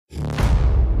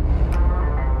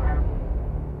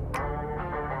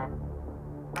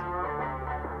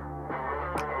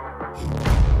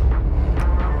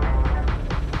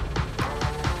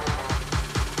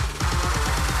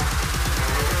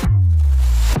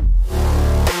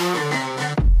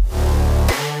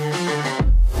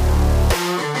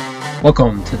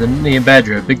Welcome to the Nittany and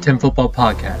Badger Big Ten Football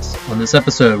Podcast. On this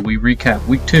episode, we recap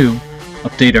Week 2,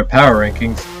 update our power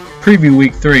rankings, preview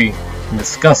Week 3, and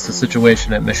discuss the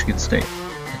situation at Michigan State.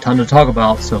 A ton to talk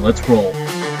about, so let's roll.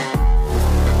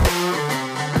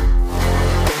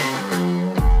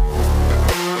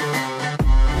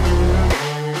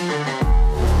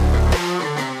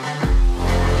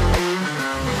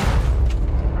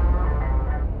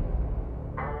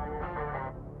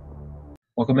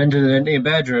 Welcome into the Nittany and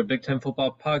Badger Big Ten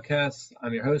Football Podcast.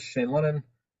 I'm your host, Shane Lennon,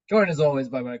 joined as always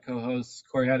by my co-host,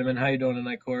 Korey Heidemann. How you doing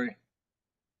tonight, Korey?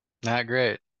 Not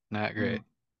great.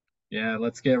 Yeah,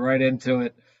 let's get right into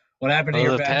it. What happened to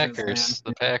your Badgers,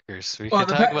 man? The Packers. We Well,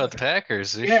 could talk about the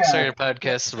Packers. We should start a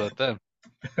podcast about them.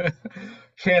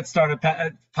 Can't start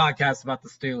a podcast about the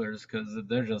Steelers because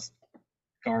they're just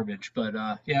garbage. But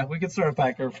yeah, we can start a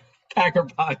Packer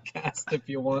podcast if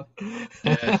you want.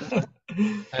 Yeah.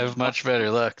 I have much better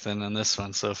luck than on this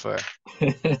one so far.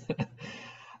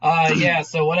 Yeah,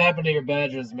 so what happened to your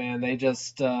Badgers, man? They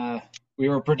just we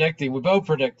both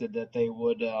predicted that they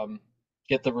would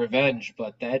get the revenge,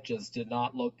 but that just did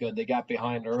not look good. They got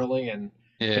behind early and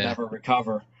could never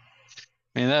recover.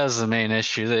 I mean, that was the main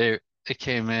issue. They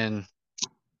came in,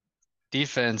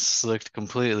 defense looked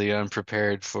completely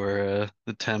unprepared for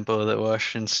the tempo that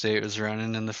Washington State was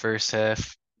running in the first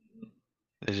half.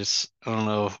 I don't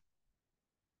know.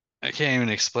 I can't even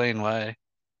explain why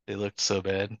they looked so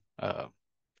bad.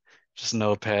 Just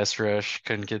no pass rush,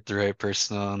 couldn't get the right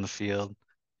personnel on the field.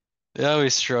 They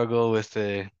always struggle with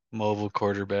a mobile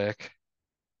quarterback.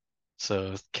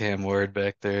 So with Cam Ward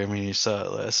back there, I mean, you saw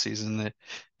it last season.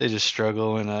 They just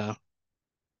struggle when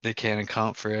they can't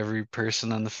account for every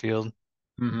person on the field.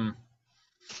 Mm-hmm.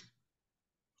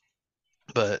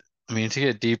 But I mean, to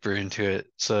get deeper into it,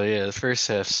 so yeah, the first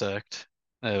half sucked.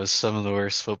 That was some of the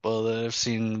worst football that I've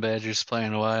seen the Badgers play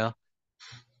in a while.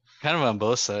 Kind of on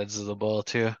both sides of the ball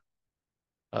too.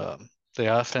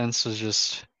 The offense was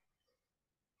just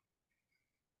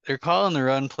they're calling the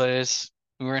run plays.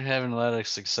 We weren't having a lot of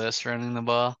success running the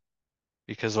ball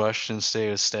because Washington State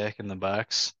was stacking the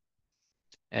box,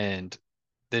 and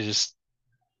they just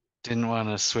didn't want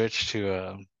to switch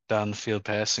to down the field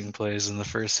passing plays in the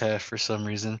first half for some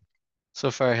reason. So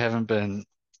far, I haven't been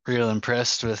real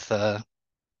impressed with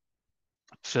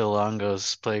Phil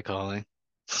Longo's play calling,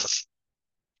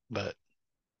 but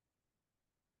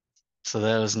so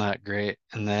that was not great.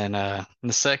 And then in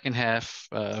the second half,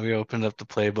 we opened up the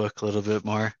playbook a little bit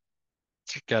more.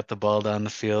 Got the ball down the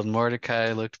field.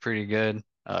 Mordecai looked pretty good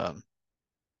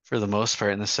for the most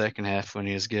part in the second half when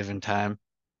he was given time.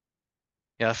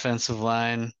 The offensive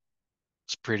line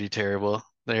was pretty terrible.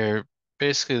 They're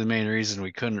basically the main reason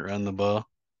we couldn't run the ball.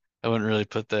 I wouldn't really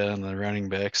put that on the running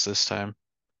backs this time.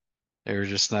 They were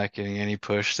just not getting any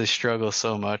push. They struggle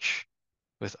so much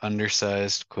with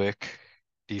undersized, quick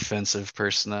defensive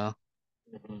personnel.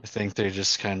 Mm-hmm. I think they're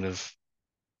just kind of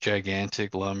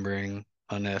gigantic, lumbering,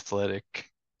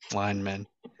 unathletic linemen.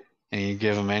 And you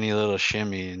give them any little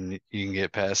shimmy and you can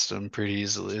get past them pretty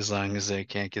easily as long as they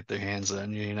can't get their hands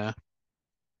on you, you know?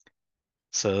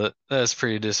 So that's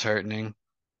pretty disheartening.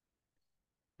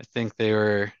 I think they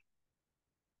were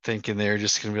thinking they were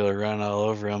just going to be able to run all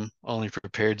over them, only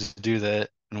prepared to do that.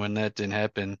 And when that didn't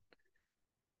happen,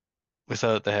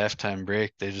 without the halftime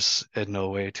break, they just had no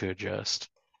way to adjust.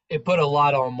 It put a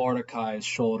lot on Mordecai's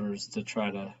shoulders to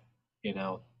try to,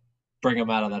 bring him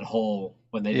out of that hole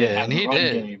when they didn't have and a he run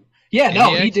did. game. Yeah, And no,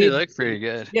 he he actually did. looked pretty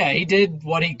good. Yeah, he did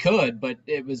what he could, but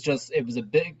it was a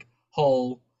big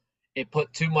hole. It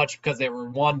put too much because they were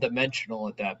one-dimensional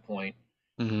at that point.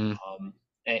 Mm-hmm.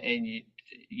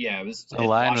 It was. The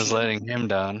line was Washington. letting him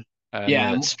down. And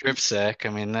Yeah, that strip sack, I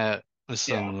mean, that was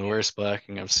some yeah. of the worst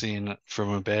blocking I've seen from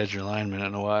a Badger lineman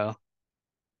in a while.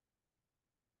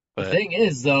 The But thing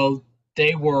is, though,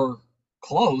 they were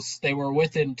close. They were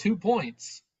within 2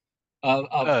 points of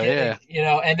oh getting,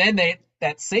 yeah, and then that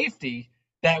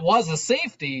was a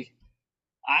safety.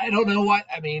 I don't know what.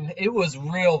 I mean, it was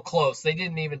real close. They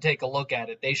didn't even take a look at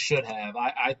it. They should have.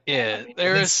 I yeah, mean, at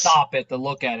there least was stop it to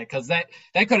look at it because that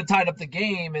could have tied up the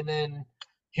game, and then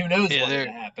who knows what would have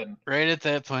there happened. right at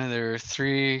that point there were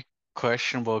three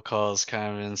questionable calls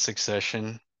kind of in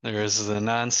succession. There was the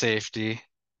non-safety,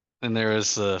 then there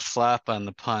was the flop on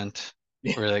the punt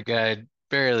Yeah, where the guy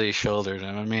barely shouldered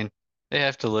him. I mean, they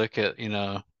have to look at,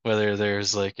 whether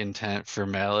there's like intent for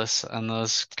malice on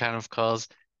those kind of calls.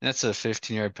 And that's a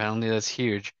 15-yard penalty. That's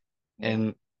huge. yeah.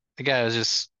 And the guy was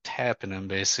just tapping him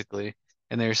basically.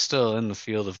 And they're still in the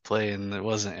field of play and it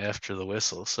wasn't after the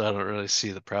whistle. So I don't really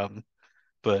see the problem.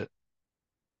 But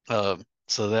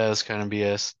so that was kind of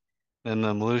BS. Then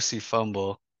the Malusi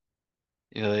fumble,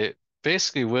 they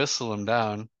basically whistle him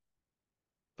down,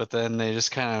 but then they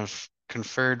just kind of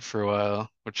conferred for a while,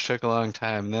 which took a long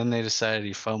time. Then they decided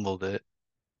he fumbled it,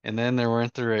 and then there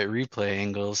weren't the right replay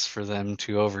angles for them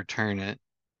to overturn it.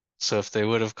 So if they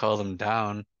would have called him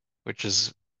down, which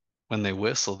is when they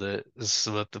whistled it, this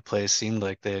is what the play seemed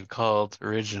like they had called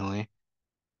originally.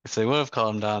 If they would have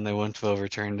called him down, they wouldn't have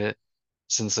overturned it.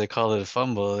 Since they called it a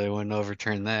fumble, they wouldn't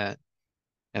overturn that.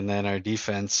 And then our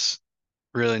defense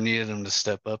really needed him to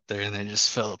step up there, and they just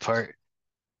fell apart.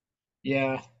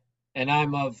 Yeah, and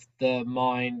I'm of the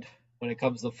mind when it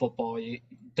comes to football, you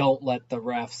don't let the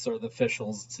refs or the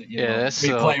officials, Yeah, that's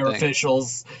the whole replay or thing.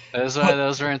 officials That's why put.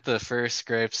 those weren't the first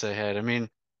gripes I had. I mean,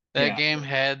 that Yeah. game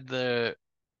had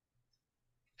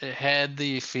it had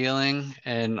the feeling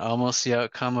and almost the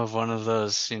outcome of one of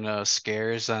those,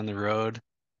 scares on the road,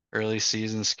 early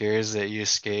season scares that you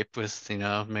escape with,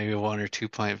 maybe a 1 or 2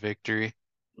 point victory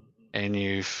and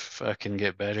you fucking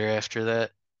get better after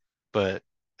that. But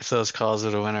if those calls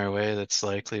would have went our way, that's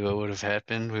likely what would have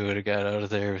happened. We would have got out of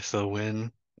there with a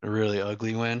win, a really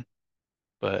ugly win.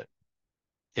 But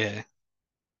yeah,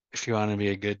 if you want to be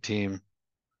a good team,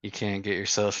 you can't get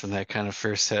yourself in that kind of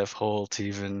first half hole to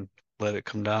even let it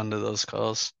come down to those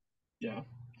calls. Yeah.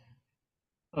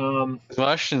 Um,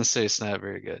 Washington State's not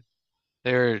very good.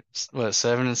 They were what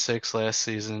 7-6 last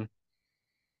season.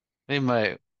 They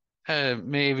might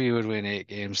maybe would win 8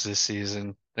 games this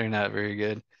season. They're not very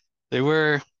good. They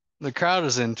were the crowd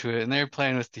was into it and they're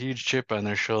playing with the huge chip on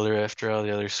their shoulder after all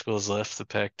the other schools left the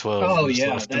Pac-12 oh and just yeah,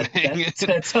 left them that that hanging.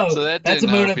 that's So that that's a didn't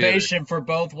help either. motivation for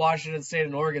both Washington State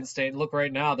and Oregon State. And look,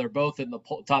 right now they're both in the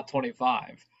top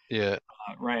 25 Yeah,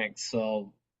 ranks.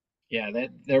 So yeah,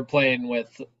 they're playing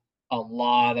with a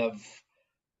lot of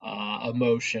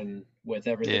emotion with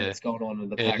everything yeah, that's going on in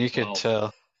the and you could Pac-12.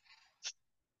 tell.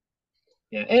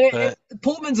 Yeah, and But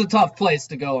Pullman's a tough place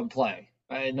to go and play.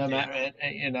 No yeah, matter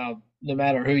no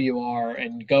matter who you are,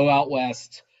 and go out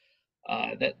west.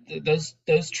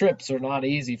 Those trips are not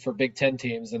easy for Big Ten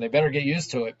teams, and they better get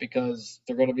used to it because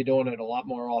they're going to be doing it a lot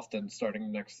more often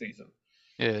starting next season.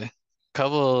 yeah,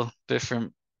 couple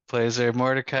different plays there.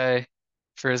 Mordecai,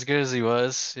 for as good as he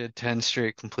was, he had 10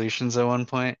 straight completions at one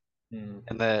point. Mm.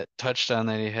 And that touchdown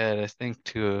that he had, I think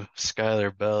to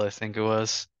Skylar Bell, I think it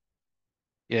was.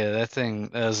 Yeah,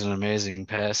 that was an amazing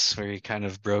pass where he kind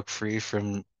of broke free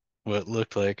from what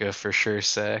looked like a for sure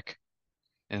sack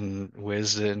and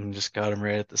whizzed it and just got him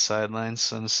right at the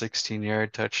sidelines on a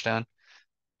 16-yard touchdown.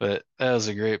 But that was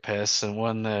a great pass and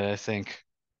one that I think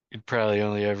you'd probably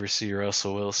only ever see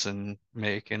Russell Wilson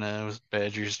make in a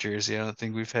Badgers jersey. I don't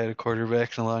think we've had a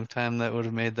quarterback in a long time that would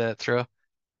have made that throw.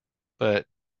 But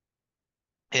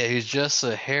yeah, he's just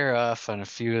a hair off on a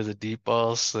few of the deep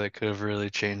balls that could have really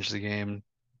changed the game,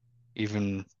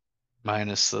 even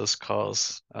minus those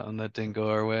calls that didn't go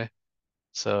our way.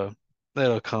 So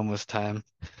that'll come with time.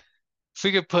 If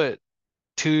we could put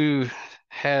two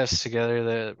halves together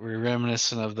that were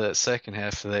reminiscent of that second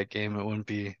half of that game, it wouldn't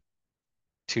be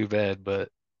too bad. But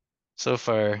so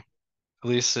far, at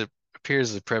least it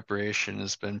appears the preparation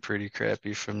has been pretty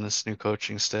crappy from this new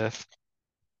coaching staff.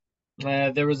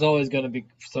 There was always going to be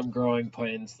some growing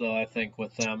pains, though, I think,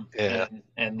 with them, Yeah,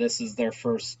 and this is their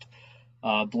first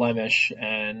blemish,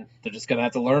 and they're just going to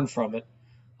have to learn from it.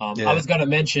 I yeah, was going to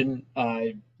mention,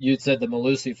 you said the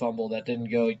Malusi fumble that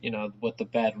didn't go, with the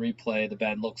bad replay, the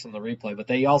bad looks on the replay, but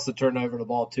they also turned over the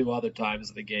ball two other times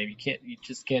in the game. You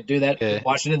just can't do that. yeah.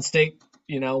 Washington State,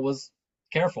 was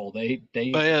careful. But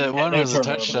They yeah, that had one no was a turnovers.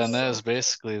 touchdown. That was So,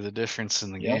 basically the difference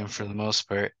in the yep, game for the most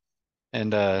part.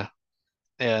 And yeah,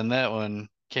 and that one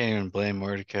can't even blame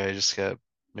Mordecai. He just got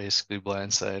basically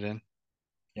blindsided.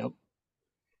 yep.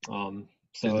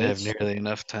 So Didn't have it's nearly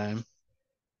enough time.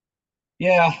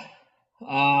 yeah.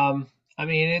 I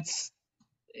mean,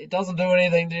 it doesn't do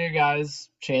anything to your guys'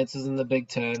 chances in the Big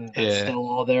Ten. That's Yeah, still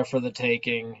all there for the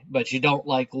taking. But you don't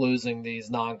like losing these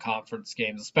non-conference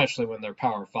games, especially when they're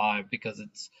Power Five, because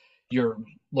you're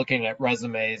looking at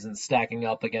resumes and stacking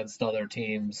up against other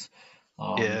teams.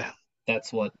 Um, yeah,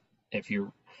 that's what if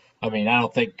you're. I mean, I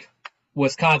don't think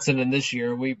Wisconsin in this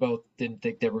year we both didn't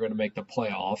think they were going to make the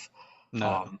playoff.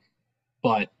 no, Um,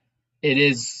 but it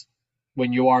is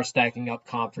when you are stacking up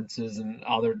conferences and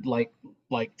other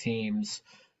like teams,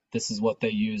 this is what they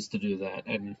use to do that,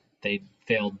 and they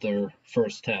failed their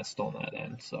first test on that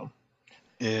end. So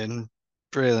and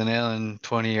Braylon Allen,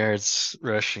 20 yards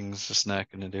rushing is just not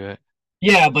going to do it.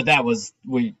 yeah, but that was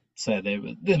we said it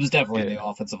was definitely Yeah, the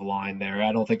offensive line there.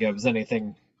 I don't think it was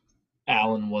anything.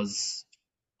 Allen was,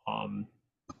 um,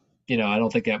 I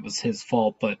don't think that was his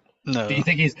fault. But no,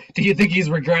 do you think he's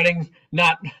regretting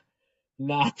not?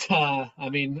 I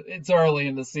mean, it's early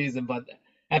in the season, but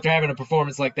after having a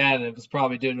performance like that, and it was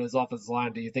probably due to his offensive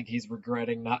line, do you think he's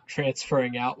regretting not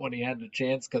transferring out when he had the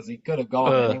chance? Because he could have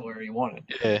gone Uh, anywhere he wanted.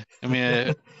 yeah. I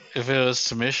mean, if it was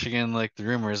to Michigan, like the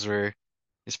rumors were,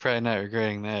 he's probably not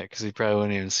regretting that because he probably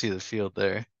wouldn't even see the field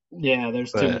there. Yeah,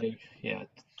 there's too But many. Yeah,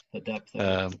 the depth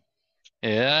there. um,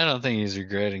 yeah, I don't think he's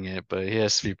regretting it, but he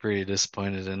has to be pretty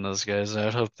disappointed in those guys. I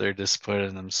would hope they're disappointed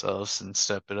in themselves and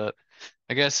step it up.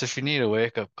 I guess if you need a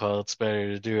wake-up call, it's better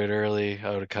to do it early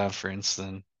out of conference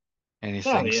than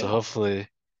Oh anything. So yeah, hopefully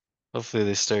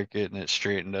they start getting it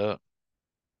straightened out.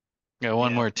 Got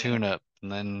one yeah, more yeah. tune-up,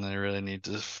 and then they really need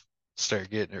to start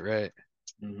getting it right.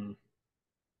 hmm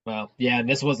Well, yeah, and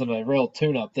this wasn't a real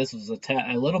tune-up. This was a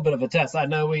little bit of a test. I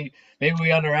know maybe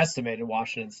we underestimated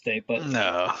Washington State, but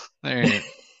No, they're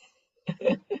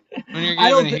when you're I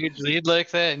given don't. a huge lead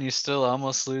like that and you still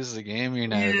almost lose the game, you're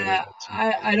not a very Yeah, good team.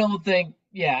 I don't think.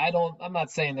 Yeah, I don't. I'm not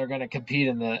saying they're going to compete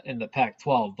in the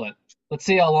Pac-12, but let's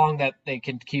see how long that they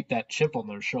can keep that chip on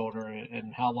their shoulder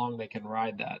and how long they can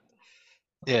ride that.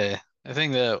 Yeah, I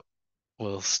think that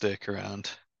will stick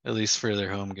around, at least for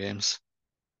their home games.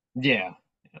 Yeah.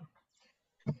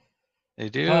 They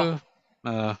Well, do.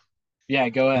 Uh, yeah.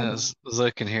 Go I ahead. was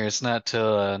looking here. It's not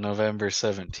till November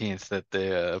 17th that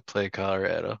they play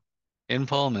Colorado in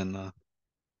Pullman, though.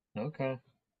 Okay.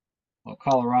 Well,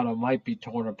 Colorado might be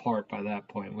torn apart by that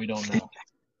point. We don't know.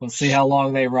 We'll see how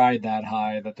long they ride that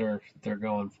high that they're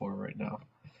going for right now.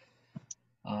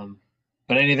 Um,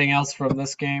 but anything else from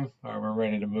this game, or we're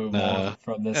ready to move on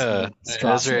from this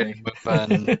I was ready to monstrosity? move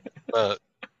on. About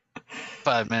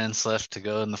 5 minutes left to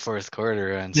go in the fourth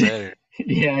quarter on Saturday.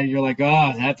 Yeah, you're like, oh,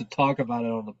 I have to talk about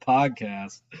it on the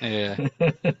podcast. Yeah,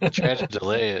 I tried to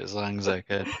delay it as long as I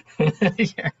could.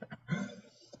 Yeah.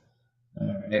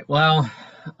 All right. Well,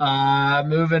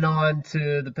 moving on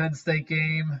to the Penn State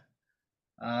game.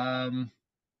 Um,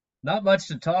 Not much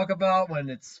to talk about when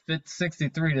it's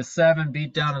 63-7,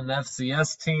 beat down an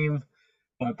FCS team.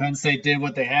 But Penn State did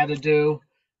what they had to do.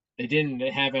 They didn't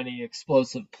have any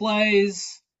explosive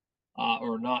plays,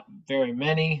 or not very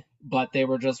many, but they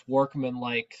were just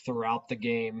workmanlike throughout the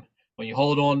game. When you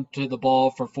hold on to the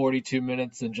ball for 42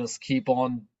 minutes and just keep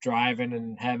on driving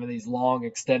and having these long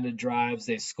extended drives,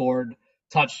 they scored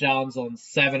touchdowns on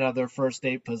 7 of their first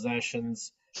 8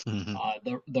 possessions.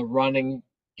 The running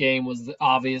game was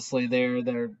obviously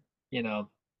there. You know,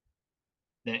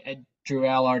 Drew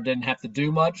Allard didn't have to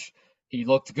do much. He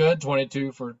looked good,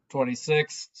 22 for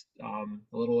 26, a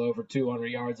little over 200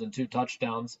 yards and 2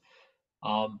 touchdowns.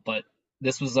 But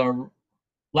this was our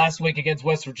last week against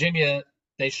West Virginia.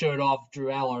 They showed off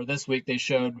Drew Allard. This week they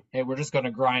showed, hey, we're just going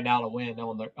to grind out a win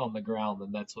on the ground,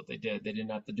 and that's what they did. They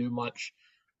didn't have to do much.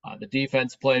 The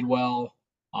defense played well,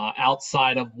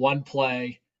 outside of one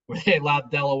play where they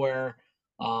allowed Delaware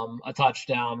a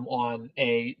touchdown on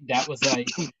that was a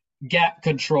gap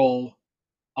control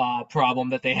problem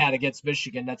that they had against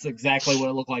Michigan. That's exactly what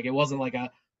it looked like. It wasn't like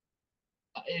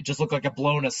it just looked like a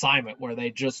blown assignment where they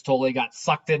just totally got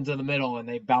sucked into the middle and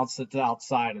they bounced it to the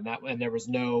outside, and there was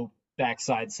no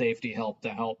backside safety help to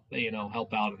help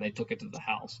out, and they took it to the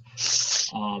house.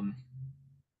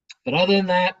 But other than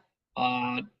that,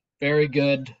 very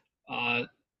good.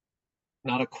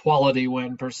 Not a quality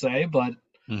win per se, but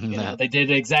No. they did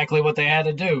exactly what they had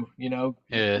to do.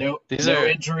 Yeah, these No are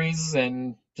injuries,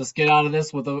 and just get out of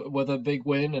this with a big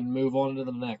win and move on to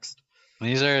the next.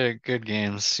 these are good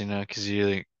games, because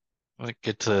you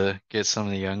get to get some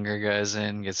of the younger guys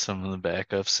in, get some of the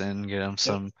backups in, get them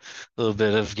Yep. some little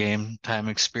bit of game time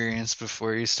experience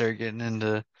before you start getting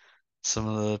into some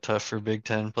of the tougher Big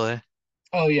Ten play.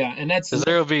 Oh yeah, and that's Because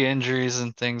there will be injuries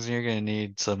and things, and you're going to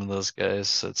need some of those guys,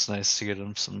 so it's nice to get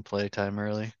them some play time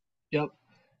early. yep.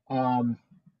 Um,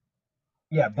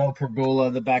 yeah, Bo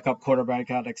Perbula, the backup quarterback,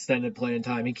 got extended playing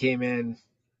time. He came in,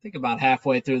 I think, about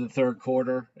halfway through the third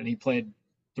quarter, and he played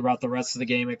throughout the rest of the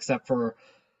game, except for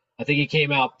I think he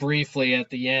came out briefly at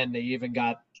the end. They even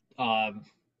got,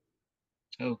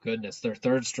 oh goodness, their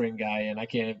third string guy, and I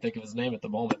can't even think of his name at the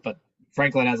moment, but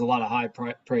Franklin has a lot of high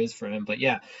praise for him. But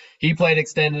yeah, he played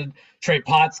extended. Trey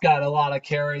Potts got a lot of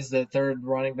carries. The third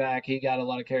running back, he got a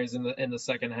lot of carries in the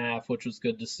second half, which was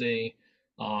good to see.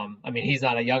 I mean, he's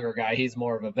not a younger guy; he's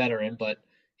more of a veteran, but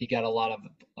he got a lot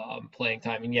of playing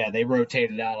time. And yeah, they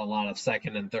rotated out a lot of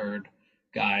second and third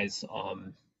guys.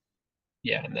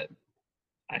 Yeah, and that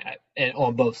and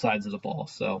on both sides of the ball.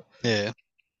 So Yeah.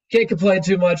 can't complain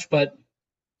too much, but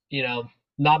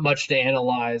not much to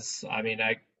analyze. I mean,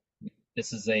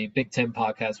 this is a Big Ten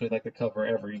podcast. We like to cover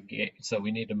every game, so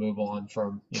we need to move on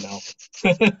from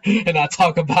and not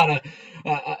talk about an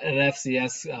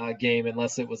FCS game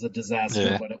unless it was a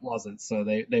disaster, Yeah, but it wasn't. So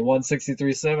they won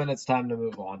 63-7. It's time to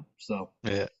move on. So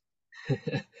yeah.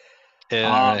 Yeah,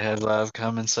 I didn't uh, really have a lot of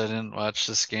comments. I didn't watch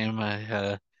this game.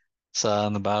 I saw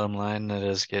on the bottom line that it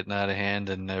was getting out of hand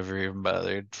and never even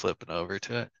bothered flipping over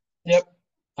to it. yep.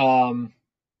 Um,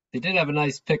 they did have a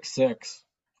nice pick six.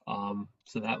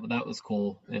 So that was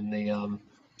cool, and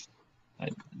I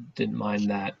didn't mind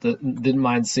that. Didn't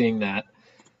mind seeing that.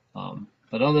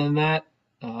 But other than that,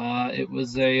 it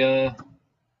was a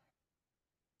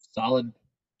solid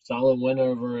solid win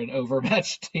over an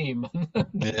overmatched team.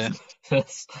 Yeah,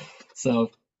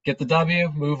 So get the W,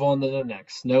 move on to the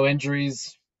next. No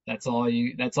injuries. That's all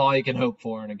you can hope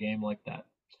for in a game like that.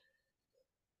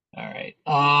 All right.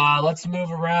 Let's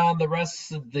move around the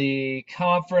rest of the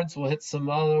conference. We'll hit some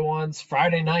other ones.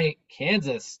 Friday night,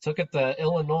 Kansas took it to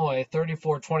Illinois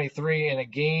 34-23 in a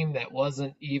game that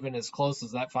wasn't even as close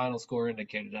as that final score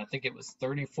indicated. I think it was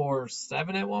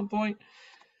 34-7 at one point.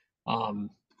 Um,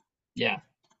 yeah.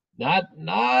 Not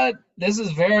this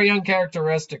is very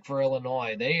uncharacteristic for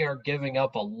Illinois. They are giving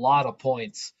up a lot of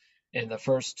points in the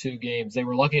first two games. They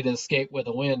were lucky to escape with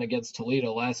a win against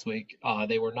Toledo last week.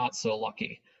 They were not so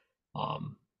lucky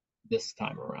um, this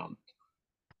time around.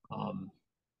 Um,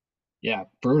 yeah,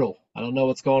 brutal. I don't know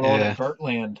what's going on yeah, at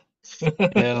Bertland. yeah.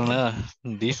 I don't know.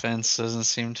 Defense doesn't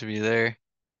seem to be there.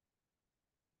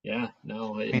 Yeah,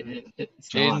 no, I mean,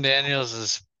 it's Jaden not. Daniels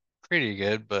is pretty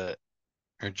good, but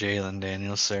or Jalen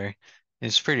Daniels, sorry,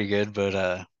 he's pretty good,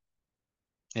 but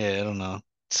yeah, I don't know.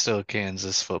 It's still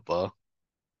Kansas football.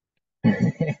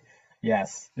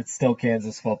 Yes, it's still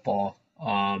Kansas football.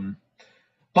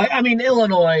 But I mean,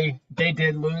 Illinois, they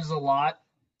did lose a lot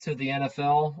to the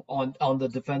NFL on the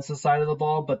defensive side of the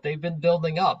ball, but they've been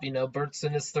building up. Bert's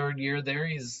in his third year there.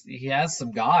 He has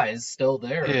some guys still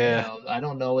there. Yeah, I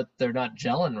don't know what they're not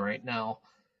gelling right now.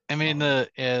 I mean Um,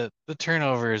 the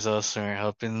turnovers also aren't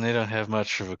helping. They don't have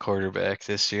much of a quarterback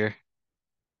this year,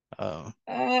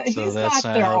 so he's that's not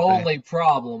not their helping. only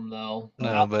problem though.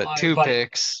 No, but two But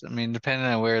picks. I mean, depending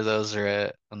on where those are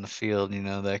at on the field,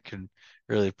 that could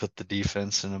really put the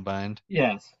defense in a bind.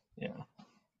 yes, yeah.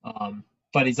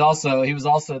 But he was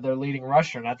also their leading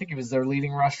rusher, and I think he was their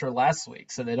leading rusher last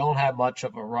week. So they don't have much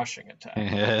of a rushing attack.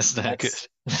 Yeah, it's not good.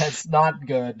 That's not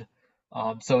good.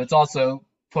 So it's also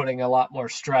putting a lot more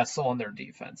stress on their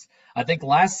defense. I think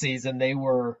last season they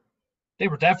were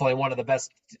definitely one of the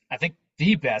best. I think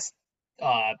the best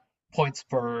uh, points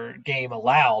per game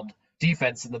allowed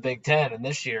defense in the Big Ten, and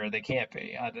this year they can't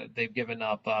be. They've given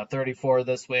up 34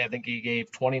 this way. I think he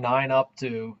gave 29 up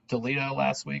to Toledo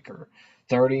last week, or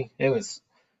 30. It was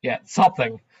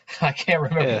something. I can't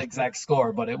remember the Yeah, exact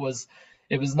score, but it was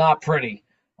not pretty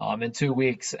in 2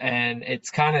 weeks, and it's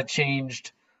kind of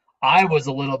changed. I was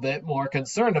a little bit more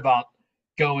concerned about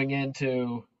going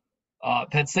into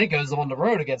Penn State goes on the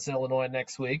road against Illinois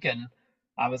next week, and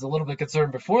I was a little bit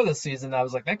concerned before this season. I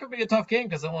was like, that could be a tough game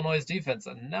because Illinois' defense,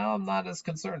 and now I'm not as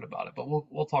concerned about it. But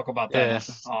we'll talk about that yeah,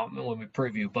 when we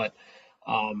preview. But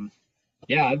um,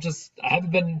 yeah, I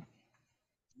haven't been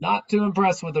not too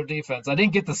impressed with their defense. I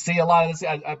didn't get to see a lot of this.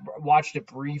 I watched it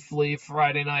briefly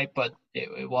Friday night, but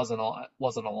it wasn't a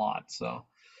lot. So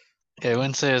yeah. I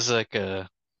wouldn't say it's like a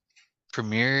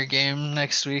premier game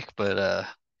next week, but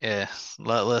yeah, a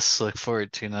lot less to look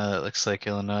forward to now that it looks like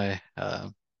Illinois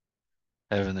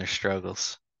having their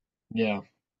struggles. yeah,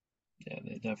 yeah,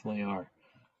 they definitely are.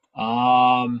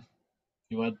 Um,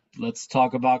 let's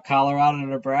talk about Colorado,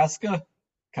 Nebraska.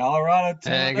 Colorado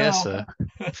I guess 2-0. so.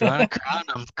 If you want to crown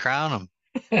them, crown them.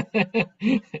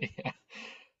 Yeah.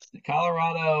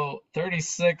 Colorado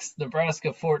 36,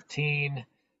 Nebraska 14.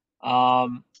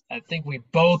 I think we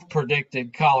both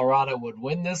predicted Colorado would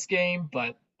win this game,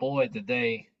 but boy, did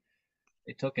they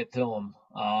took it to them.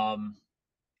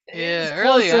 It was Yeah,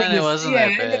 early closer in on it this. wasn't Yeah,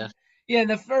 that bad. in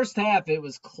the first half it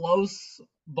was close,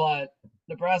 but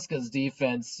Nebraska's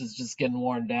defense is just getting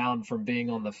worn down from being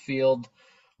on the field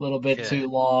a little bit Yeah. too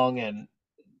long, and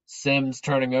Sims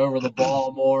turning over the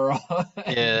ball more.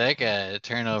 Yeah, that guy, a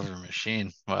turnover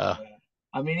machine. Wow. Yeah.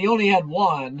 I mean, he only had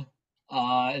one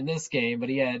in this game, but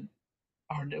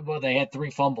they had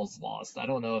three fumbles lost. I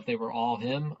don't know if they were all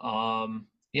him.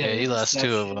 He had Yeah, an he lost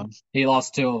two of interception. them. He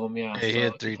lost two of them, yeah. Yeah, he So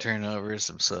had three turnovers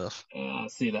himself. I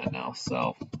see that now.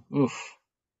 So, oof.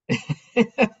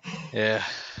 Yeah.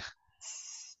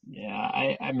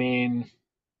 Yeah, I mean,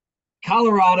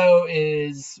 Colorado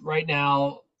is right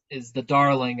now is the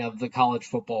darling of the college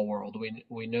football world.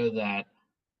 We know that,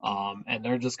 and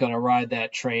they're just going to ride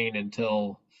that train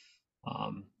until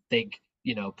they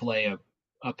play a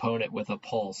opponent with a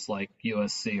pulse like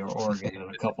USC or Oregon in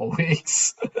a couple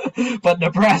weeks. But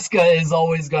Nebraska is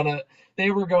always they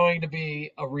were going to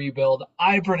be a rebuild.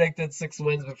 I predicted 6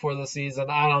 wins before the season.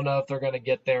 I don't know if they're going to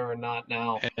get there or not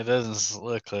now. It doesn't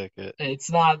look like it. It's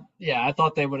not, yeah, I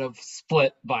thought they would have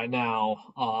split by now.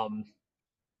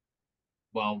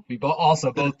 Well, we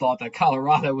also both thought that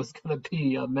Colorado was going to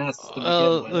be a mess to begin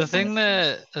Well, with the at thing last year.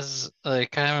 that is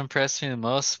like kind of impressed me the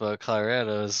most about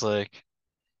Colorado is like,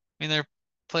 I mean, their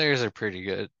players are pretty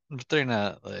good, but they're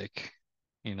not like,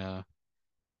 you know,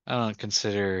 I don't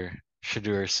consider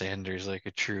Shadeur Sanders like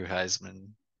a true Heisman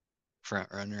front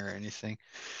runner or anything.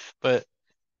 But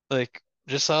like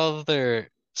just all of their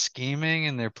scheming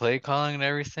and their play calling and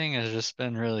everything has just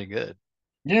been really good.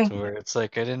 Yeah, To where it's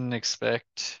like I didn't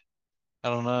expect, I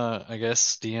don't know, I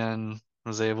guess Dion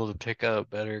was able to pick out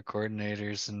better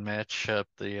coordinators and match up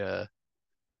the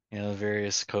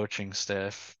various coaching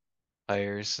staff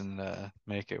hires and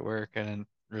make it work. I didn't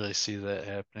really see that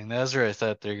happening. That's where I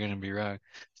thought they're going to be wrong.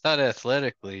 I thought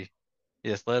athletically,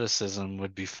 the athleticism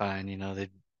would be fine.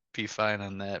 They'd be fine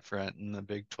on that front in the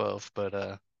Big 12.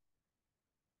 But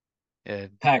yeah,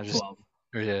 I just, Pac-12.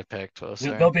 or yeah, Pac-12.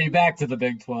 They'll Sorry. be back to the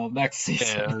Big 12 next season.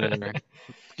 Yeah, whatever.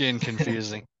 Getting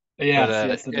confusing. But Yes,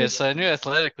 yes, it yeah, is. so I knew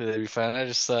athletically they'd be fine. I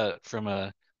just thought from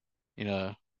you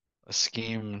know, a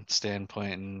scheme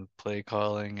standpoint and play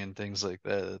calling and things like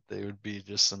that, that they would be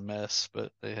just a mess,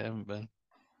 but they haven't been.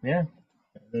 Yeah,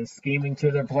 they're scheming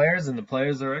to their players, and the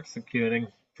players are executing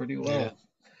pretty Yeah. well.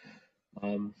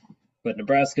 Um, but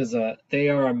they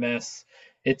are a mess.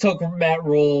 It took Matt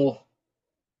Rule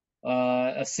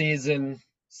a season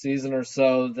or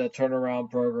so to turn around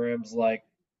programs like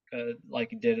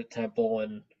he did at Temple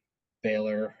and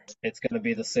Baylor. It's going to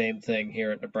be the same thing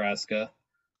here at Nebraska.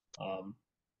 Um,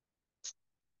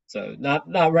 so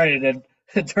not ready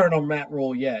to turn on Matt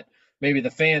Rule yet. Maybe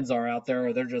the fans are out there,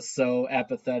 or they're just so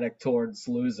apathetic towards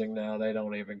losing now they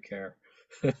don't even care.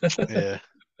 Yeah.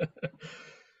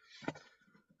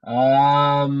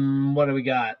 What do we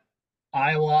got?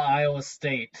 Iowa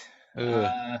State. Ooh,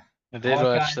 Uh, I did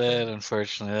watch Hawkeyes. that,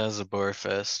 unfortunately. That was a bore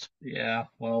fest. Yeah,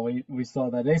 well, we saw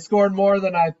that they scored more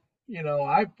than I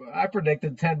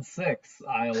predicted 10-6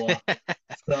 Iowa.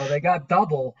 So they got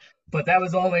double, but that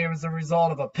was only as a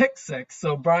result of a pick six.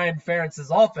 So Brian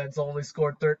Ferentz's offense only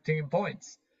scored 13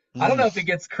 points. I don't know if he Mm,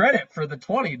 gets credit for the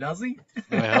 20, does he?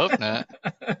 I hope not.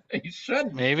 He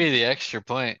shouldn't. Maybe the extra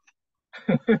point.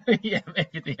 Yeah,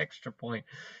 maybe the extra point.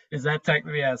 Is that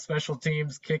technically, yeah, special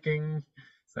teams kicking?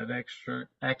 Is that extra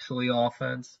actually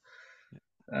offense?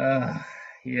 Uh,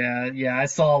 yeah, I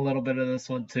saw a little bit of this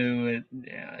one too.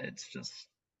 Yeah, it's just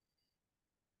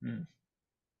mm,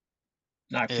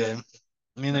 not Yeah. good.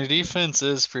 I mean, their Not good. defense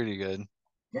is pretty good.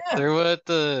 Yeah, They're what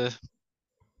the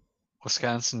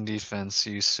Wisconsin defense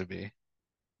used to be.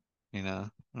 You know,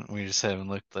 we just haven't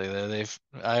looked like that.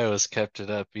 Iowa's kept it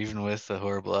up even with the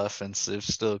horrible offense. They've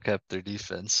still kept their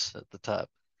defense at the top,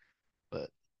 but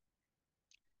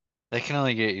they can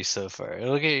only get you so far.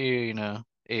 It'll get you,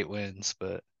 8 wins,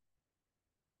 but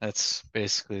that's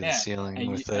basically the yeah, ceiling and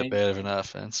you, with that and bad of an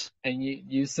offense. and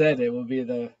you said it will be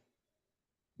the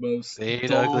The most eight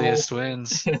dull. ugliest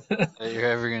wins that you're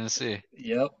ever gonna see.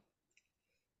 Yep.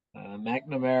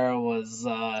 McNamara was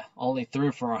only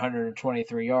threw for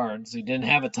 123 yards. He didn't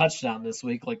have a touchdown this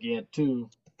week like he had two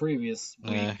the previous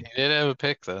week. He did have a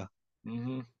pick though.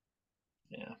 Hmm.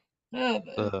 Yeah.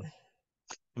 So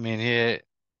I mean, he hit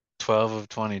 12 of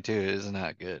 22 is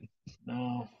not good.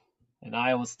 No. And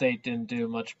Iowa State didn't do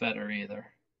much better either,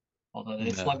 although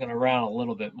they No. slung it around a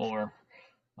little bit more.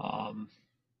 Um,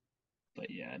 but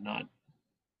yeah,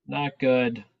 not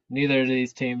good. Neither of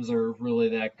these teams are really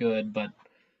that good, but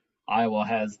Iowa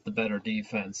has the better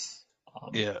defense.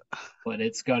 Yeah. But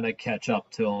it's going to catch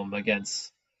up to them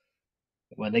against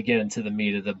when they get into the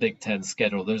meat of the Big Ten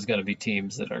schedule. There's going to be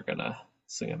teams that are going to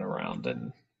sing it around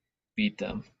and beat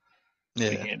them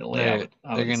pretty Yeah. handily. I They're would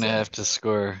I they're would gonna say. have to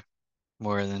score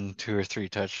more than 2 or 3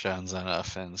 touchdowns on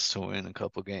offense to win a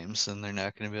couple games, and they're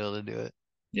not gonna be able to do it.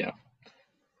 Yeah.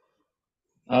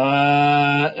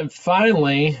 And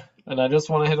finally, and I just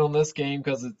want to hit on this game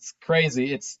because it's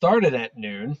crazy. It started at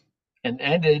noon and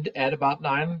ended at about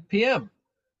 9 p.m.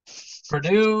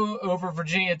 Purdue over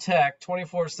Virginia Tech,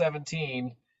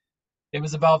 24-17. It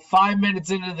was about 5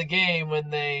 minutes into the game when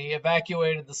they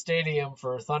evacuated the stadium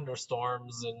for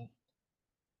thunderstorms and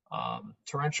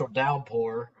torrential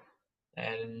downpour,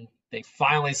 and they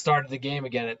finally started the game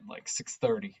again at like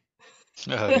 6:30.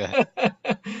 Okay.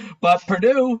 But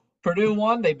Purdue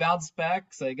won. They bounced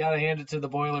back, so you got to hand it to the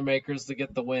Boilermakers to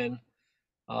get the win.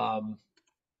 I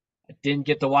didn't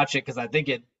get to watch it because I think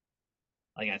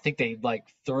I think they like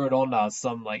threw it on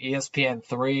some like ESPN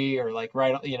 3 or like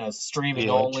right streaming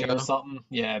The only or Ocho. something.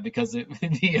 Yeah, because it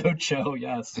the Ocho,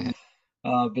 yes.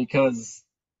 Because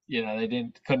they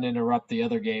didn't couldn't interrupt the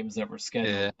other games that were Yeah,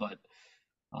 scheduled, but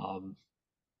um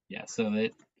yeah, so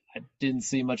I didn't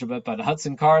see much of it, but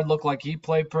Hudson Card looked like he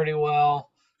played pretty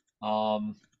well.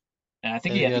 Um and I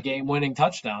think he they had the got game-winning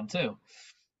touchdown too.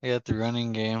 they got the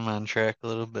running game on track a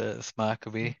little bit with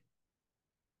Maccabee.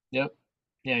 Yep.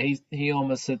 Yeah, he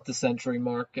almost hit the century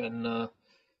mark, and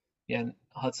yeah,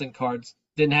 Hudson Cards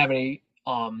didn't have any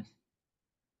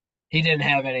he didn't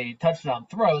have any touchdown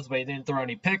throws, but he didn't throw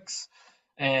any picks,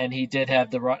 and he did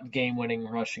have the game-winning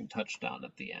rushing touchdown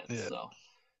at the end. Yeah. So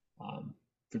um,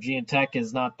 Virginia Tech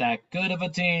is not that good of a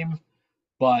team,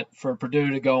 but for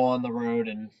Purdue to go on the road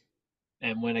and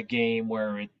win a game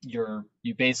where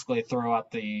you basically throw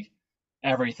out the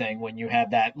everything when you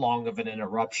have that long of an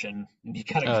interruption, and you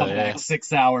got to Oh come yeah. back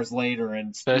 6 hours later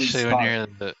and Especially restart.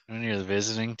 when you're the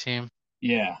visiting team.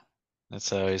 Yeah,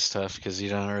 That's always tough because you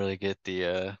don't really get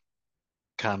the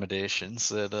accommodations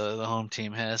that the home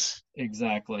team has.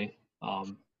 exactly.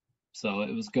 So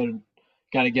it was good.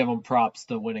 Got to give them props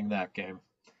to winning that game.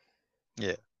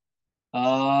 Yeah.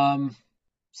 Um,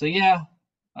 so yeah,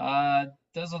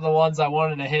 those are the ones I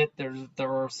wanted to hit. There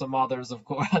were some others, of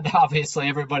course. Obviously,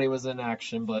 everybody was in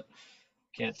action, but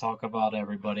can't talk about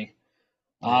everybody.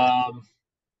 Yeah. Um,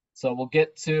 so we'll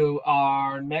get to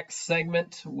our next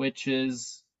segment, which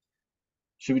is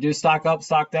should we do stock up,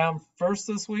 stock down first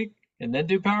this week, and then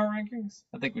do power rankings?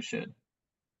 I think we should.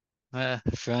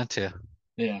 If you want to.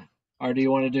 Yeah. Or do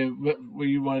you want to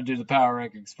you want to do the power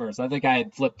rankings first? I think I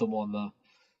had flipped them on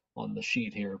the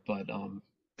sheet here, but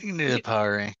We can do the yeah,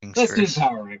 power rankings let's do the first.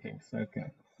 power rankings.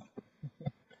 Okay.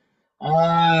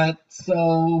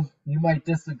 So you might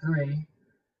disagree,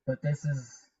 but this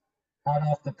is hot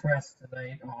off the press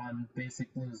tonight on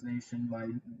Basic Blues Nation, my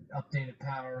updated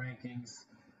power rankings.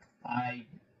 I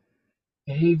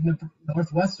gave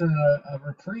Northwestern a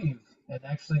reprieve and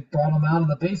actually brought them out of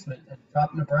the basement and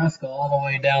dropped Nebraska all the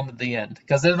way down to the end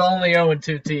because they're the only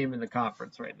 0-2 team in the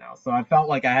conference right now. So I felt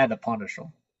like I had to punish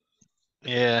them.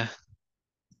 Yeah.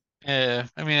 Yeah.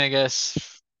 I mean, I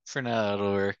guess for now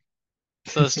it'll work.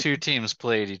 If those two teams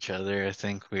played each other, I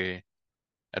think I'd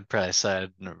probably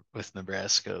side with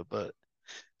Nebraska, but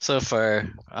so far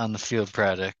on the field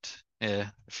product, yeah,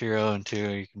 if you're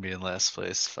 0-2, you can be in last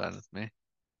place. Fine with me.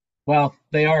 Well,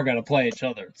 they are going to play each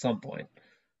other at some point.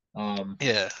 Um,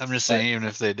 Yeah, I'm just but saying, even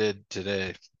if they did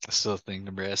today, I still think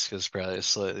Nebraska's probably a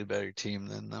slightly better team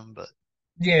than them. But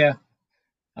yeah,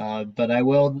 but I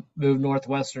will move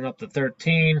Northwestern up to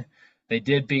 13. They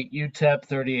did beat UTEP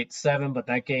 38-7, but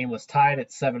that game was tied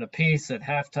at 7 apiece at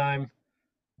halftime.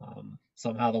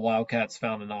 Somehow the Wildcats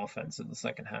found an offense in the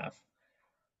second half.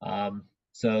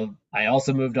 So I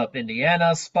also moved up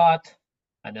Indiana's spot.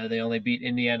 I know they only beat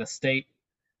Indiana State,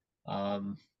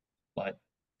 um, but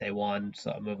they won,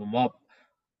 so I move them up.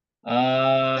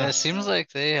 yeah, Uh, it seems like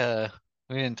we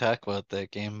didn't talk about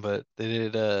that game, but they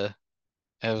did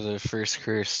have their first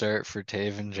career start for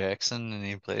Taven Jackson, and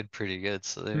he played pretty good.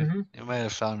 So mhm, they might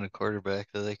have found a quarterback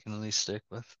that they can at least stick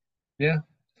with. yeah.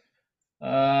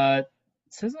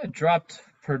 It says I dropped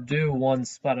Purdue one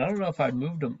spot. I don't know if I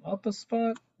moved them up a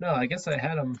spot. No, I guess I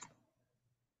had them.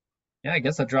 Yeah, I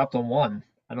guess I dropped them one.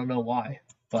 I don't know why,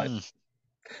 but Hmm.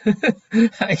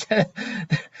 I guess,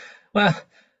 well,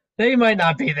 they might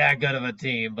not be that good of a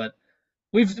team, but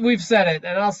we've said it,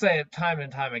 and I'll say it time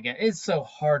and time again. It's so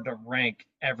hard to rank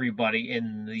everybody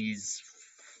in these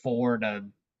 4 to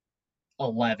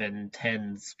 11,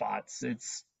 10 spots.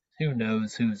 It's who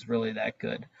knows who's really that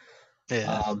good.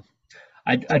 Yeah. Um,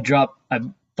 I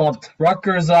bumped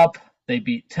Rutgers up. They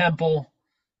beat Temple.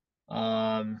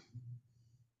 Um,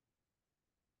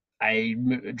 I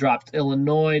dropped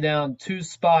Illinois down 2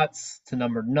 spots to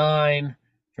number 9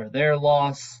 for their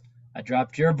loss. I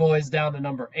dropped your boys down to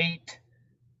number 8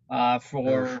 Oof.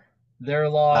 for their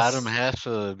Bottom loss. half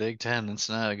of the Big Ten, it's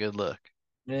not a good look.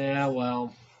 Yeah,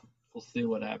 well, we'll see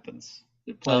what happens.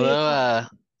 There's plenty of Although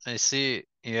time. I see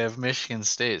you have Michigan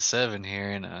State 7 here,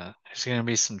 and there's gonna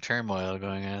be some turmoil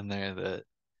going on there that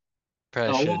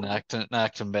probably Oh, should have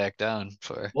knocked him back down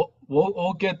for.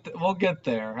 we'll get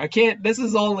there. I can't. This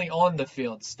is only on the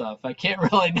field stuff. I can't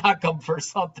really knock them for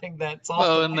something that's off the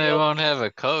Well, and they field. won't have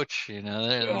a coach, they're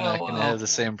Yeah, not gonna have well, the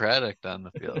same product on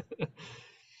the field.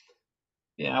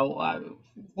 yeah.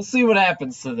 We'll see what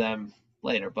happens to them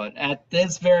later. But at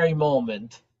this very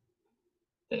moment,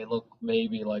 they look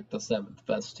maybe like the seventh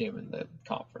best team in the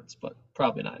conference, but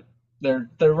probably not. They're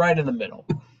right in the middle.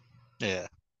 Yeah.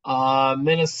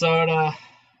 Minnesota.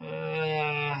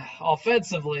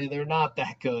 offensively, they're not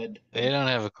that good. They don't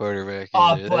have a quarterback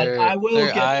either. But I will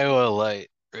They're give Iowa light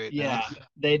right now. yeah,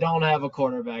 they don't have a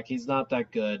quarterback. He's not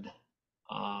that good.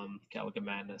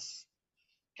 Calicamanus.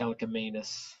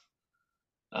 Calicamanus.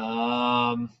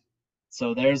 Um,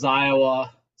 so there's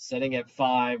Iowa sitting at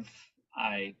 5.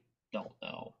 I don't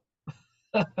know.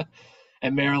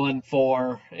 And Maryland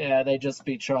 4. Yeah, they just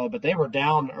beat Charlotte, but they were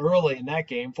down early in that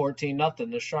game,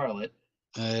 14-0 to Charlotte.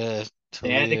 They had to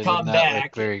Toledo did come not look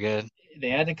back. very good. They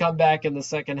had to come back in the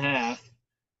second half.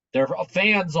 Their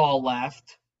fans all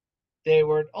left. They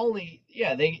were only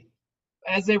they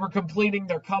as they were completing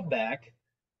their comeback,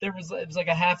 it was like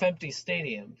a half empty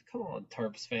stadium. Come on,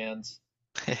 Terps fans.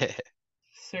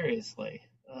 Seriously.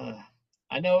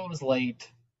 I know it was late,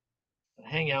 but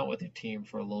hang out with your team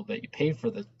for a little bit. You paid for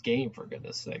the game, for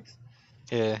goodness sakes.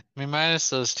 Yeah, I mean, minus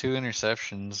those 2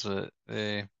 interceptions, but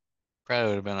they probably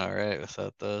would have been all right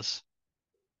without those.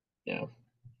 Yeah.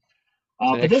 They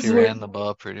But this is actually where, ran the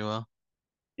ball pretty well.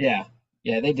 yeah,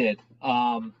 they did.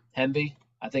 Hemby,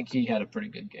 I think he had a pretty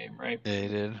good game, right? They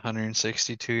did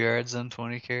 162 yards on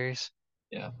 20 carries,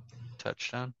 Yeah.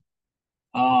 touchdown.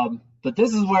 But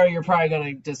this is where you're probably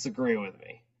going to disagree with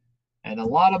me. And a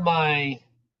lot of my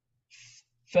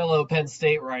fellow Penn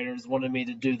State writers wanted me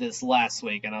to do this last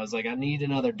week, and I was like, I need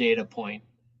another data point.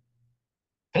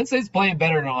 Penn State's playing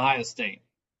better than Ohio State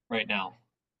right now.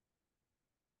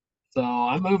 So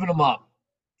I'm moving them up.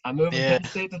 I'm moving Yeah, Penn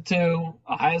State to 2,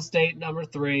 Ohio State number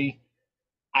 3.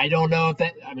 I don't know if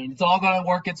that, I mean, it's all going to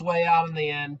work its way out in the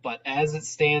end, but as it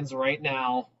stands right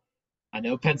now, I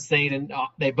know Penn State and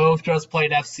they both just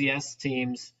played FCS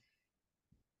teams,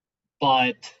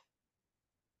 but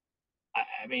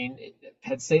I mean,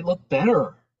 Penn State looked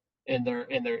better in their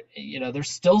there's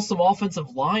still some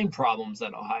offensive line problems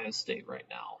at Ohio State right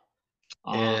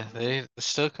now. yeah, they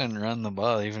still couldn't run the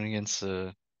ball even against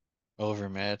the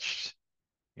overmatched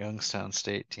Youngstown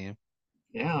State team.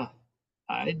 Yeah,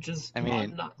 I just I I'm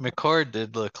mean, not. McCord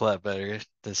did look a lot better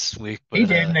this week, He but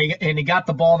did, and he got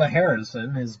the ball to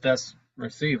Harrison, his best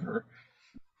receiver.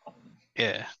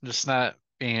 yeah, just not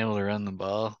being able to run the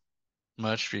ball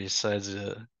much besides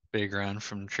a big run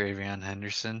from Travion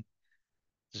Henderson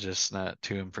is just not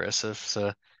too impressive. So,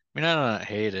 I mean, I don't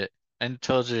hate it. I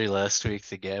told you last week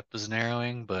the gap was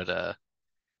narrowing, but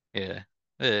yeah,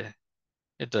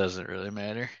 it doesn't really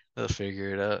matter. They'll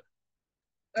figure it out.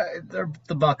 They're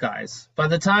the Buckeyes. By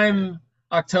the Yeah. time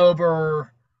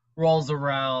October rolls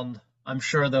around, I'm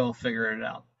sure they'll figure it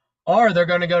out. Or they're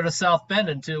going to go to South Bend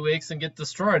in 2 weeks and get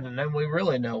destroyed, and then we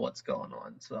really know what's going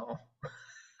on. So,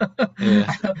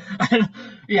 Yeah.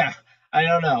 yeah, I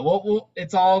don't know.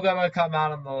 It's all going to come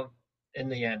out in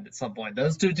the end at some point.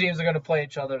 Those two teams are going to play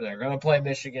each other. They're going to play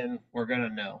Michigan. We're going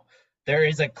to know. There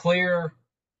is a clear,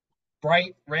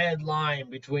 bright red line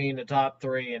between the top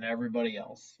 3 and everybody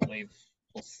else.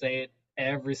 We'll say it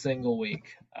every single week.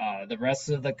 The rest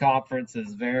of the conference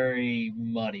is very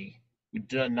muddy.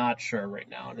 We're not sure right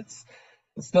now, and it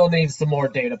still needs some more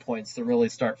data points to really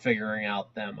start figuring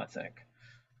out them. I think.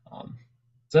 Um,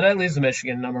 so that leaves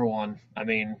Michigan number 1. I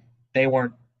mean, they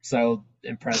weren't so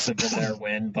impressive in their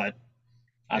win, but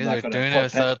I'm Yeah, not they're going to doing it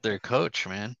put Penn. without their coach,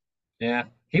 man. Yeah,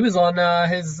 he was on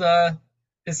his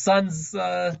son's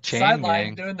The chain sideline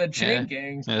gang. doing the chain Yeah.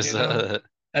 gang. It's,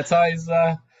 That's how he's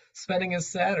spending his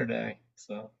Saturday.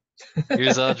 So. he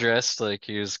was all dressed like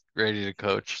he was ready to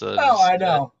coach, so did you Oh, I see that?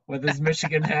 know, with his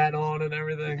Michigan hat on and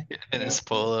everything. In Yeah. his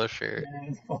polo shirt.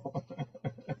 Yeah.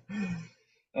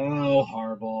 Oh,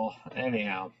 horrible.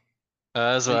 Anyhow.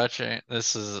 I was watching,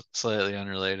 this is slightly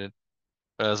unrelated,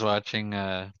 but I was watching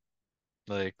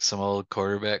like some old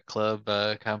quarterback club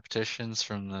competitions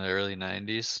from the early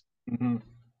 90s. Mhm.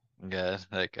 God,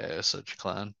 that guy was such a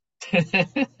clown. Yeah,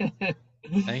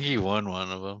 I think he won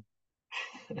one of them.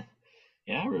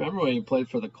 I remember when he played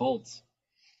for the Colts.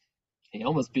 He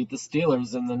almost beat the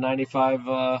Steelers in the 95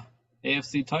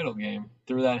 AFC title game.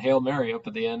 Threw that Hail Mary up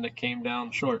at the end that came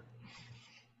down short.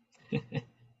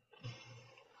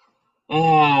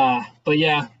 But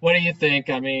yeah, what do you think?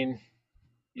 I mean,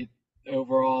 you,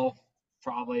 overall,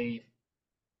 probably,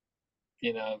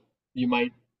 you know, you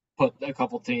might put a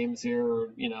couple teams here,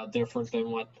 different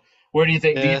than what. Where do you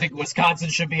think? Do you Yeah, think Wisconsin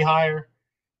should be higher?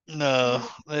 no,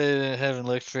 they haven't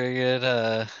looked very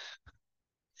good.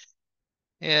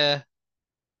 Yeah,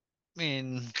 I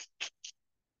mean,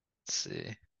 let's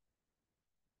see.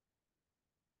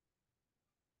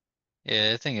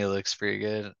 Yeah, I think it looks pretty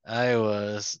good.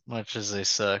 Iowa, as much as they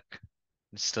suck,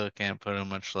 you still can't put them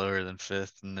much lower than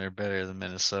fifth, and they're better than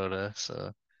Minnesota.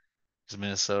 So, because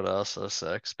Minnesota also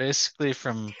sucks. Basically,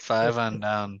 from 5 on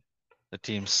down, the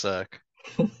teams suck.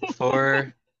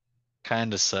 4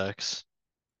 kind of sucks.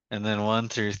 and then 1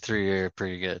 through 3 are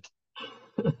pretty good.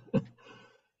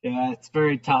 Yeah, it's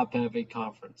very top-heavy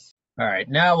conference. All right,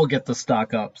 now we'll get the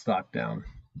stock up, stock down.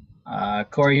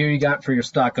 Korey, who you got for your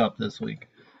stock up this week?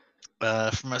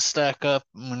 For my stack up,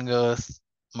 I'm gonna go with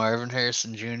Marvin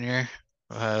Harrison Jr.,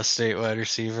 Ohio State wide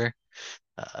receiver.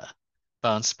 Uh,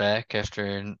 Bounced back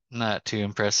after not too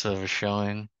impressive a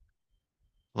showing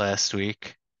last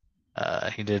week.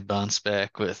 He did bounce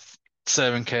back with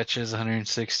 7 catches,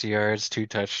 160 yards, 2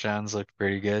 touchdowns. Looked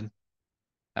pretty good.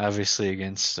 Obviously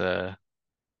against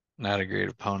not a great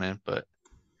opponent, but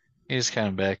he's kind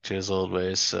of back to his old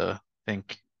ways, so I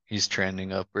think he's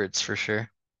trending upwards for sure.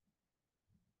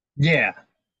 Yeah,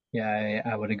 yeah,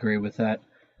 I would agree with that.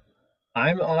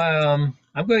 I'm going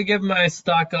to give my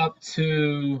stock up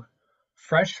to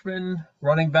freshman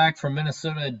running back from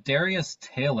Minnesota, Darius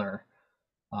Taylor.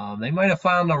 They might have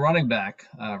found a running back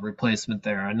replacement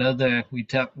there. I know that we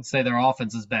say their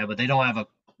offense is bad, but they don't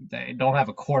have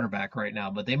a quarterback right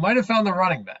now. But they might have found the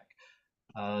running back.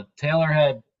 Taylor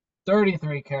had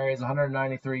 33 carries,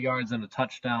 193 yards, and a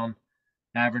touchdown.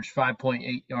 Averaged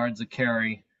 5.8 yards a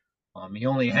carry. He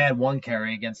only had one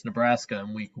carry against Nebraska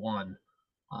in week 1.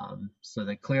 So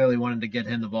they clearly wanted to get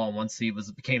him the ball. Once he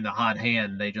became the hot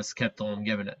hand, they just kept on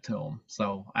giving it to him.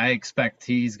 So I expect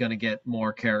he's going to get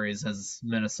more carries as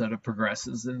Minnesota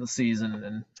progresses in the season,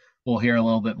 and we'll hear a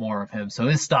little bit more of him. So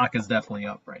his stock is definitely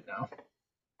up right now.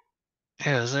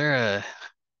 Yeah, is there a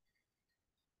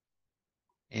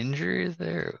injury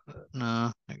there?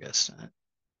 No, I guess not.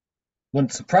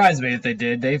 Wouldn't surprise me if they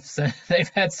did. They've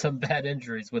had some bad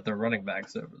injuries with their running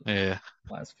backs over the Yeah,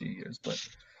 last few years, but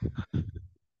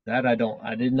that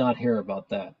I did not hear about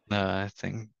that. no, I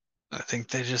think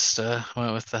they just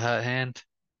went with the hot hand.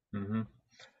 hmm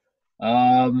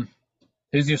Um,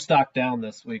 who's your stock down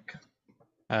this week?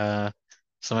 Uh,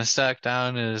 so my stack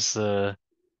down is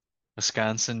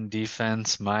Wisconsin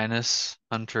defense minus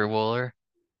Hunter Wooler.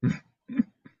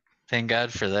 Thank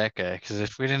God for that guy, because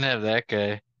if we didn't have that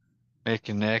guy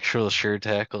making actual sure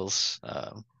tackles,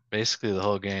 basically the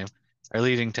whole game, our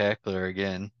leading tackler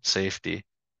again, safety,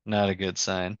 not a good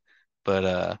sign.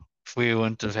 But if we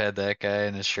wouldn't have had that guy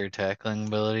and his sure tackling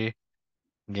ability,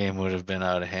 the game would have been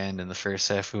out of hand in the first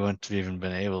half. We wouldn't have even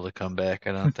been able to come back,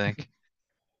 I don't think,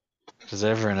 because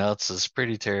everyone else is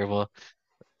pretty terrible.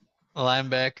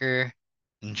 Linebacker,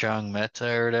 Njong Meta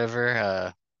or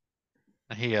whatever,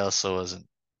 he also wasn't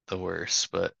the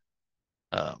worst, but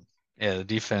yeah, the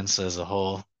defense as a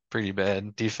whole, pretty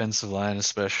bad. Defensive line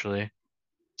especially.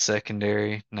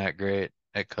 Secondary, not great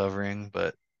at covering,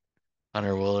 but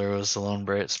Hunter Wooler was the lone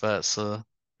bright spot, so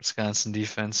Wisconsin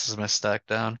defense is my stock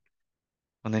down.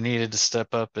 When they needed to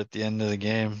step up at the end of the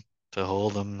game to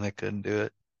hold them, they couldn't do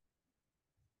it.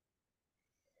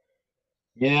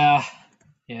 Yeah,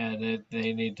 yeah,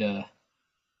 they need to.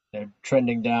 They're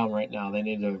trending down right now. They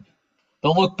need to.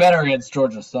 They'll look better against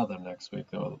Georgia Southern next week,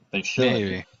 though. They should.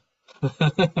 Maybe.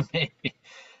 Maybe.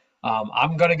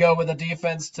 I'm gonna go with the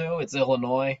defense too. It's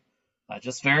Illinois.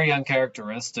 Just very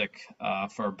uncharacteristic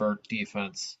for a Burt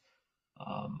defense.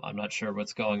 I'm not sure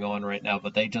what's going on right now,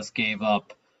 but they just gave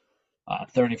up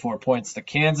 34 points to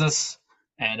Kansas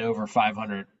and over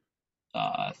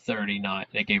 539.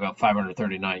 They gave up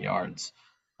 539 yards.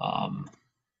 Um,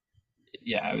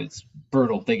 yeah, it's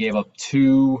brutal. They gave up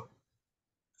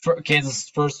Kansas'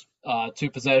 first 2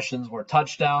 possessions were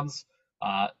touchdowns.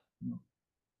 Uh,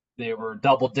 they were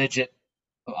double-digit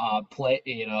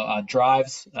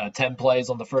drives. 10 plays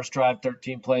on the first drive,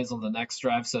 13 plays on the next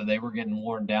drive. So they were getting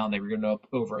worn down. They were getting up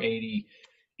over 80.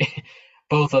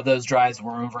 Both of those drives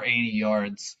were over 80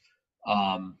 yards.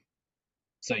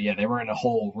 So yeah, they were in a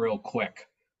hole real quick.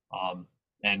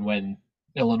 And when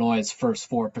Illinois' first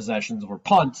 4 possessions were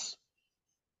punts,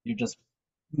 you're just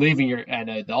leaving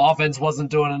the offense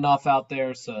wasn't doing enough out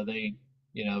there, so they,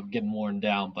 getting worn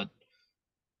down. But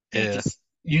yeah, Yeah, just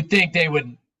you'd think they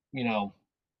would,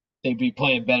 they'd be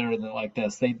playing better than like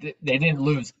this. They didn't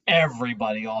lose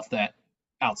everybody off that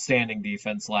outstanding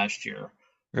defense last year.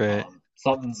 right.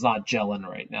 Something's not gelling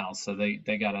right now, so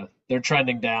they're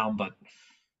trending down, but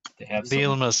they have some.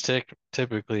 Bielema's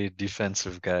typically a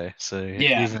defensive guy, so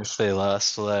Yeah, even if they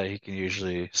lost a lot, he can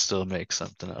usually still make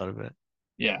something out of it.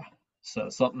 yeah. So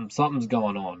something's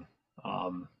going on.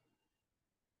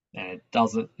 And it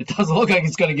doesn't look like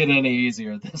it's going to get any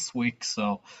easier this week.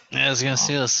 So Yeah, I was gonna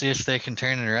say, um, let's see if they can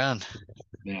turn it around.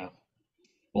 yeah,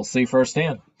 we'll see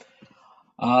firsthand.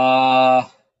 Uh,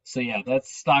 so yeah,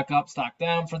 that's stock up, stock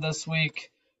down for this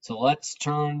week. So let's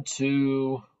turn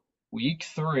to week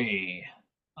 3.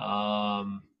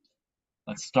 Um,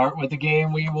 let's start with the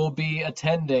game we will be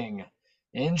attending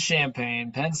in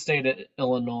Champaign, Penn State at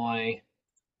Illinois.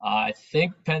 I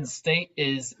think Penn State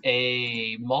is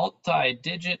a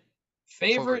multi-digit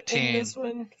favorite in this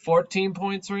 14. one. 14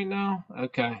 points right now.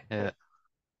 Okay. Yeah.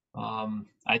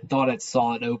 I thought it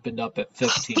saw it opened up at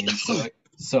 15,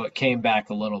 so it came back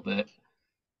a little bit.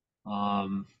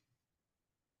 Um,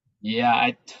 yeah,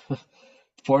 I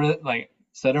before like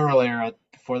said earlier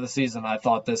before the season, I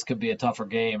thought this could be a tougher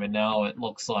game, and now it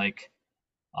looks like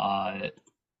uh,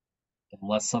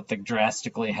 unless something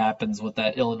drastically happens with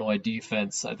that Illinois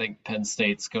defense, I think Penn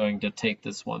State's going to take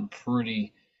this one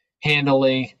pretty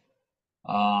handily.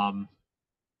 Um,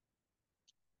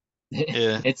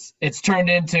 Yeah. it's turned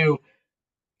into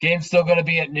game's still going to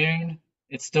be at noon.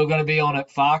 It's still going to be on at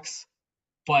Fox,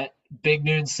 but Big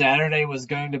Noon Saturday was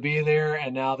going to be there,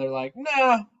 and now they're like,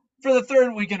 nah. For the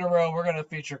third week in a row, we're going to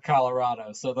feature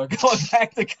Colorado. So they're going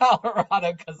back to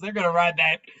Colorado because they're going to ride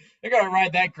that. They're going to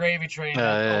ride that gravy train Oh,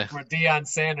 yeah. for Deion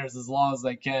Sanders as long as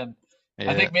they can. I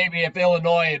Yeah. think maybe if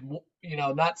Illinois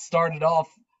had, not started off.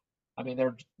 I mean,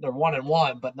 they're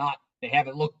 1-1, but not. They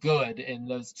haven't looked good in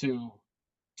those two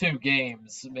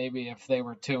games. Maybe if they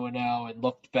were 2-0 and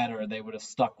looked better, they would have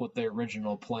stuck with their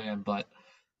original plan. But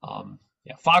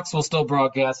yeah, Fox will still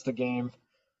broadcast the game,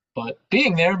 but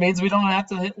being there means we don't have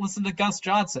to listen to Gus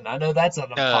Johnson. I know that's an Oh,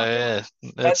 unpopular. yeah.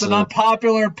 That's That's an a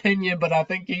unpopular opinion, but I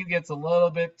think he gets a little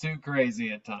bit too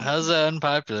crazy at How's times. that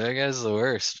unpopular? That guy's the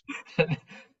worst.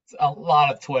 A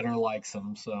lot of Twitter likes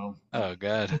him, so. Oh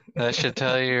God. That should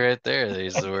tell you right there that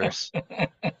he's the worst.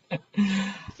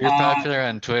 If you're uh, popular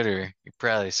on Twitter, you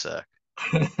probably suck.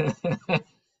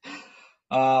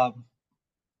 um,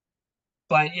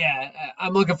 but yeah,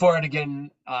 I'm looking forward to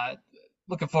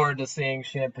looking forward to seeing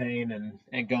Champaign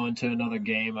and going to another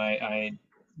game. I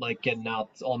like getting out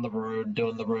on the road,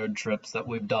 doing the road trips that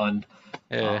we've done.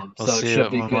 Yeah, we'll So it see should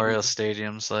what be good. Memorial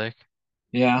Stadium's like.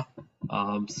 Yeah.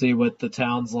 See what the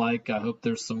town's like. I hope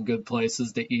there's some good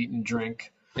places to eat and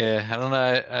drink. Yeah, I don't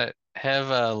know. I have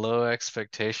low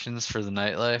expectations for the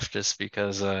nightlife just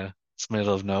because it's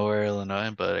middle of nowhere,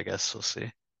 Illinois, but I guess we'll see.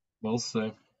 We'll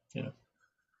see. Yeah.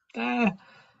 Eh,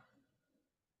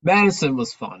 Madison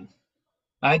was fun.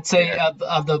 I'd say Yeah.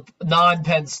 of the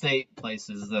non-Penn State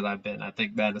places that I've been, I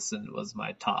think Madison was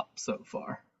my top so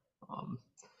far. Um,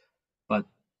 but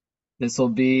this will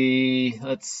be,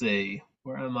 let's see,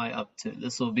 where am I up to?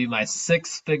 This will be my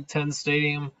sixth Big Ten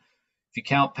stadium, if you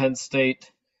count Penn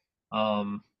State.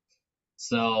 Um,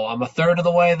 so I'm a third of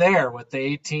the way there with the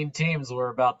 18 teams we're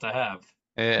about to have.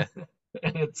 Yeah.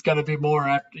 And it's going to be more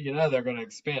after, they're going to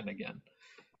expand again.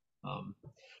 Um,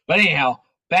 but anyhow,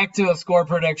 back to a score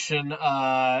prediction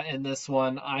in this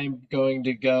one. I'm going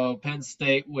to go Penn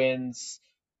State wins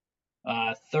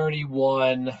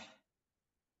 31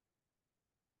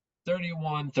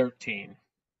 13.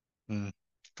 Mm.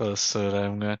 Close to what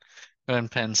I'm going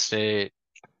Penn State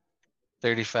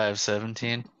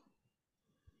 35-17.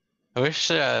 I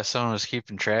wish someone was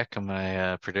keeping track of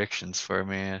my predictions for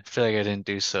me. I feel like I didn't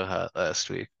do so hot last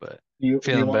week, but Do you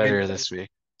feeling want me better this week.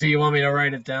 do you want me to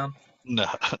write it down? No,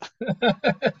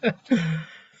 we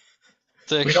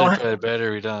it's actually don't ha- probably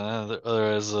better we don't.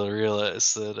 Otherwise, they'll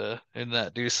realize that I did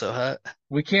not do so hot.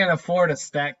 we can't afford a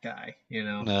stat guy.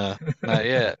 No, not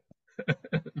yet.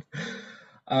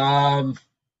 um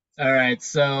all right,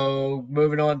 so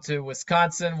moving on to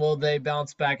Wisconsin, will they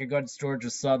bounce back against Georgia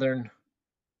Southern?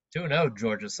 2-0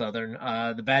 Georgia Southern.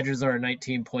 The Badgers are a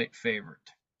 19-point favorite.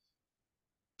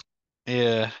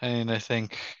 Yeah, I mean, I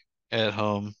think at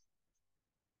home,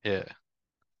 yeah.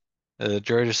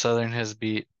 Georgia Southern has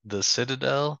beat the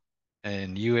Citadel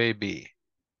and UAB.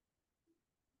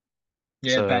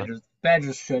 Yeah, So,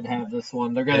 Badgers should have this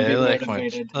one. They're going to yeah, be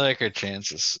motivated. I like our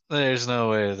chances. There's no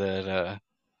way that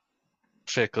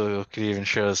Fickle could even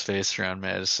show his face around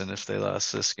Madison if they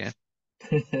lost this game.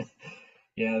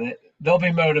 Yeah, they'll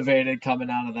be motivated coming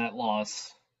out of that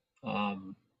loss.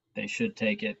 They should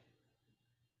take it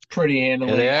pretty Yeah, they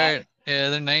handily. are. Yeah,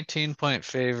 they're 19-point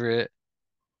favorite.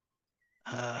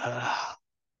 Uh,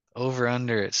 over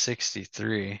under at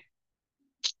 63.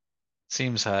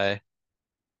 Seems high.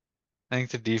 I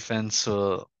think the defense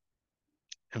will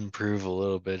improve a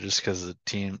little bit just because the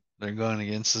team they're going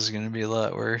against is going to be a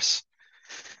lot worse.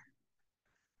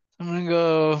 I'm going to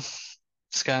go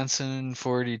Wisconsin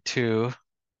 42.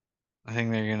 I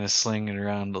think they're going to sling it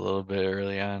around a little bit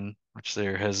early on, which they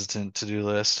were hesitant to do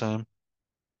last time.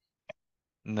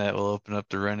 And that will open up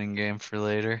the running game for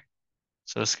later.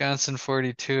 So Wisconsin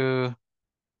 42,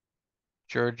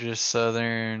 Georgia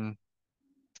Southern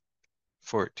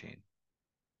 14.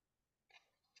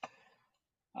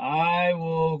 I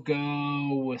will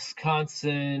go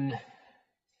Wisconsin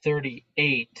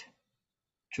 38,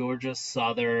 Georgia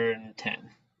Southern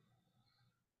 10.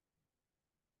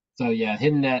 So yeah,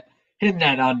 hitting that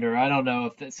under. I don't know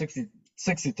if that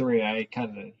 63. I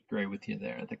kind of agree with you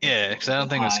there. I think that's a Yeah, because little I don't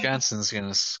bit think high. Wisconsin's going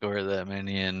to score that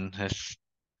many, and if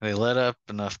they let up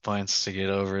enough points to get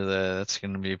over that, that's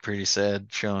going to be a pretty sad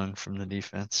showing from the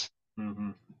defense.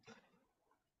 Hmm.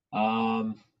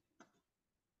 Um,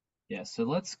 yeah. So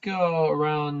let's go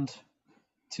around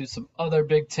to some other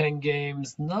Big Ten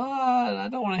games. Not, I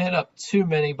don't want to hit up too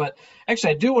many, but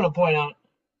actually, I do want to point out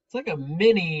it's like a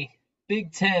mini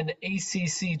Big Ten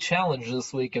ACC challenge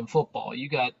this week in football. You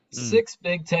got Mm. 6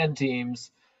 Big Ten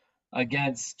teams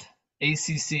against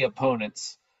ACC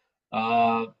opponents.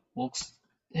 We'll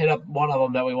hit up one of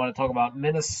them that we want to talk about.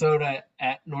 Minnesota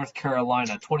at North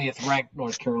Carolina, 20th ranked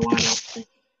North Carolina.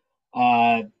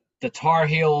 Uh, the Tar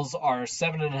Heels are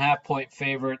 7.5 point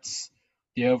favorites.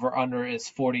 The over under is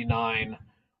 49.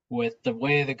 With the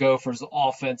way the Gophers'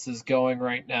 offense is going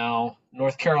right now,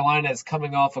 North Carolina is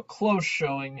coming off a close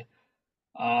showing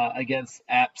against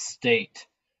App State,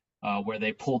 where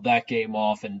they pulled that game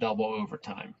off in double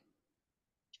overtime.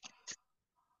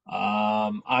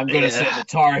 I'm going to say Yeah. the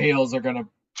Tar Heels are going to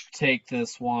take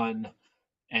this one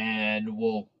and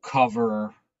will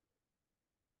cover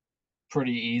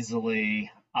pretty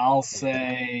easily. I'll Yeah.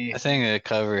 say, I think the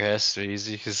cover has to be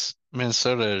easy because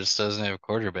Minnesota just doesn't have a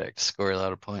quarterback to score a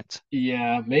lot of points.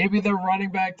 yeah, maybe their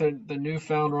running back, the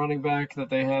newfound running back that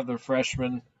they have, their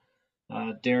freshman,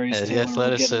 Darius Yeah, the Taylor, will get him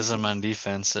athleticism some. on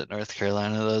defense at North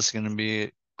Carolina, though, is going to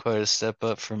be quite a step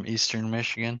up from Eastern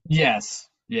Michigan. Yes,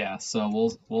 yeah. So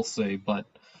we'll see, but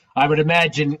I would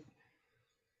imagine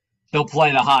they'll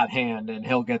play the hot hand and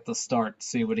he'll get the start,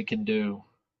 see what he can do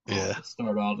Yeah. to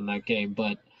start out in that game.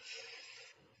 But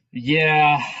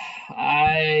yeah,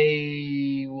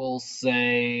 I will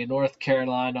say North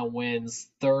Carolina wins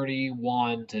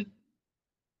 31 to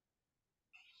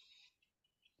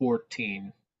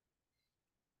 14.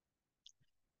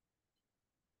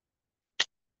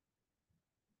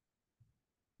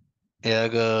 Yeah, I'll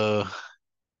go.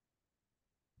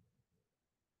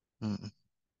 I'm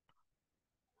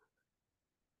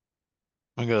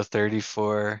gonna go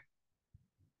 34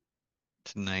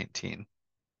 to 19.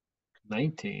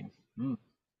 19. Hmm. Is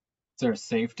there a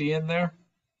safety in there?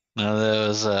 No, that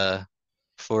was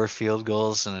 4 field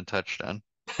goals and a touchdown.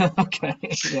 Okay,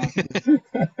 yeah.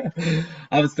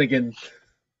 I was thinking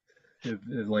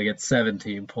like it's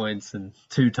 17 points and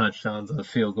 2 touchdowns, a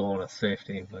field goal, and a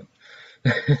safety, but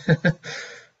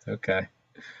okay.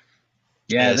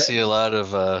 Yeah, Yeah, I see a lot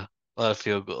of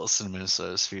field goals in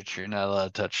Minnesota's future, not a lot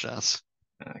of touchdowns.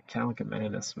 Cal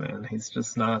McManus, man, he's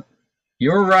just not.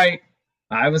 You're right.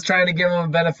 I was trying to give him a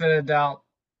benefit of the doubt,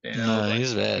 No, like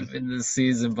he's bad. in this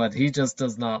season, but he just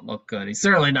does not look good. He's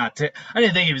certainly not. I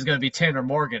didn't think he was going to be Tanner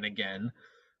Morgan again,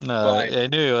 No, but I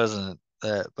knew he wasn't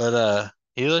that, but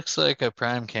he looks like a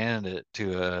prime candidate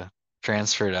to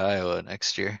transfer to Iowa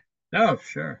next year. oh,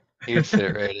 sure. He would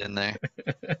fit right in there.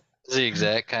 He's the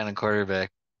exact kind of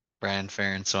quarterback Brian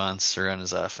Ferentz wants to run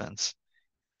his offense.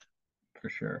 For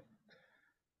sure.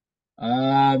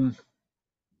 Um,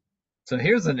 so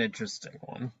here's an interesting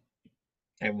one,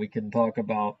 and we can talk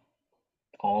about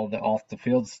all the off the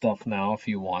field stuff now if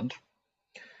you want.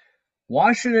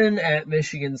 Washington at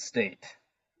Michigan State.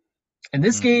 And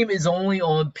this Hmm. game is only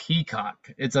on Peacock.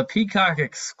 It's a Peacock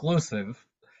exclusive.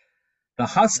 The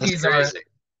That's Huskies are crazy.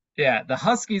 yeah, the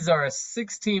Huskies are a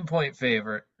 16-point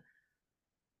favorite.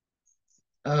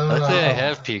 Luckily, I Oh,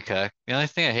 have Peacock. The only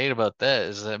thing I hate about that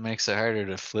is that it makes it harder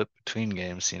to flip between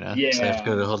games, So I have to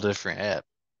go to a yeah. whole different app.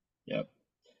 Yep.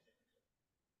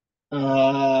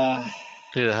 Uh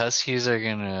Dude, the Huskies are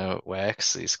gonna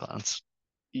wax these clowns.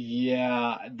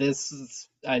 yeah, this is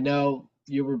I know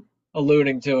you were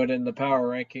alluding to it in the power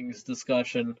rankings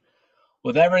discussion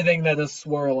with everything that is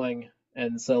swirling.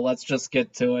 And so let's just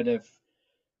get to it if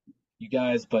you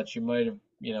guys, but you might have,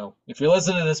 if you're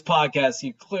listening to this podcast,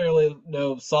 you clearly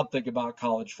know something about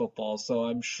college football. So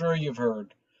I'm sure you've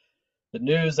heard the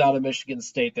news out of Michigan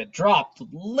State that dropped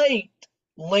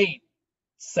late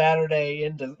Saturday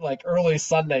into like early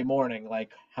Sunday morning.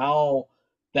 Like how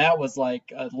that was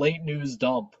like a late news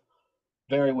dump.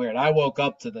 Very weird. I woke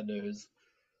up to the news.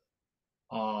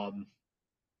 Um,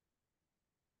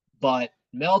 but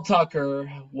Mel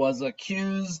Tucker was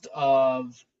accused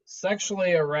of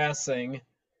sexually harassing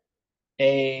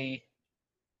a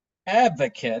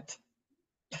advocate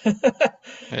A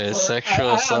for sexual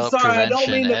I'm assault sorry,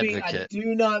 prevention I advocate.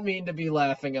 do not mean to be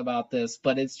laughing about this,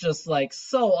 but it's just like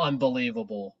so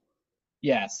unbelievable.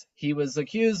 Yes, he was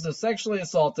accused of sexually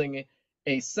assaulting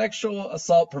a sexual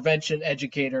assault prevention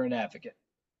educator and advocate.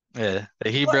 Yeah,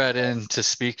 that he What? brought in to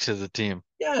speak to the team.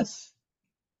 Yes.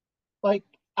 Like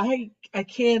I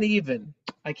can't even.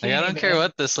 I Like, I can't don't even. care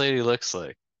what this lady looks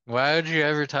like. Why would you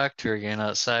ever talk to her again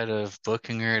outside of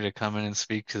booking her to come in and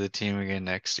speak to the team again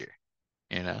next year?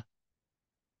 You know?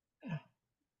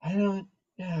 I don't.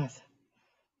 Yeah.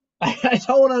 I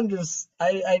don't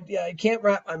understand. Yeah, I can't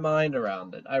wrap my mind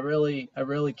around it. I really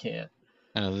can't.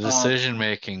 The Um, decision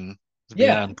making is yeah,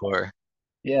 beyond poor.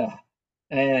 yeah,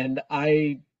 and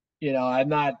I'm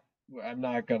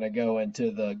not gonna go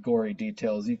into the gory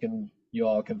details. You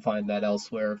all can find that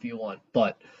elsewhere if you want.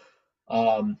 But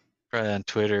um, Probably on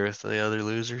Twitter with the other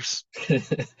losers.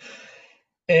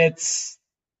 it's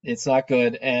it's not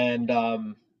good. And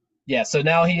yeah, so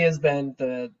now he has been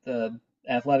the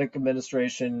athletic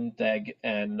administration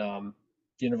and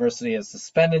university has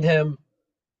suspended him.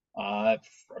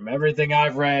 From everything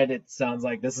I've read, it sounds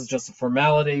like this is just a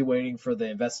formality, waiting for the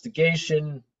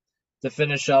investigation to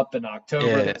finish up in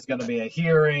October. Yeah, There's going to be a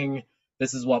hearing.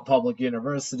 This is what public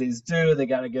universities do. They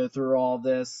got to go through all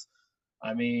this.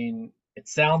 I mean, it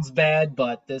sounds bad,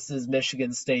 but this is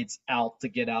Michigan State's out to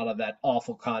get out of that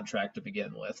awful contract to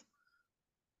begin with.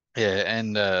 yeah,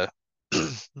 and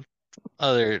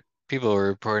other people were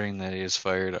reporting that he was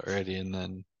fired already, and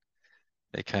then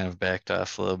they kind of backed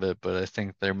off a little bit, but I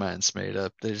think their mind's made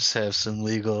up. They just have some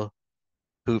legal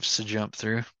hoops to jump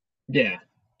through. Yeah.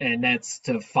 And that's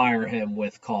to fire him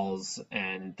with calls,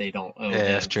 and they don't Yeah, owe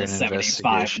him after the an $75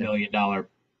 investigation. million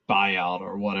buyout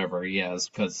or whatever he has,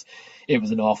 because it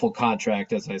was an awful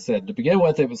contract. As I said to begin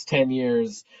with, it was 10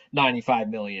 years, 95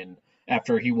 million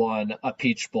after he won a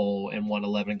Peach Bowl and won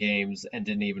 11 games and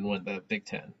didn't even win the Big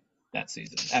Ten that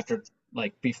season. After,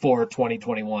 like, before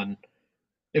 2021,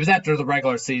 it was after the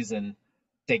regular season,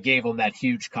 they gave him that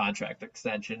huge contract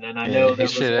extension. And I Yeah, know he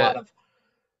there was a should lot of,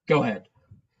 go ahead.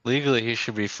 legally he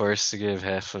should be forced to give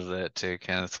half of that to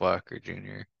Kenneth Walker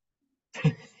Jr.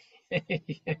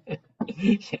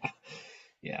 Yeah,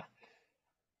 yeah.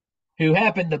 Who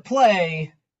happened to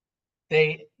play?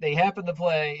 They happened to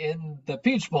play in the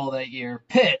Peach Bowl that year.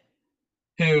 Pitt,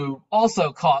 who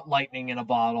also caught lightning in a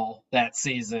bottle that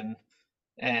season,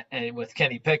 and with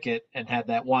Kenny Pickett, and had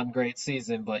that one great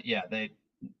season. But yeah,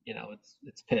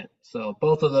 it's Pitt. So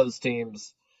both of those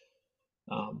teams.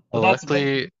 But Well, that's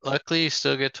luckily you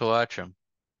still get to watch him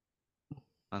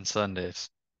on Sundays.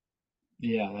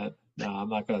 yeah. No, I'm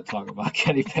not going to talk about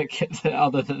Kenny Pickett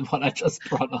other than what I just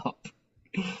brought up.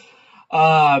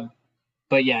 Uh,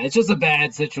 but yeah, it's just a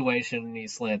bad situation in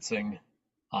East Lansing.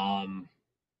 Um,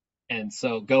 and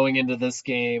so going into this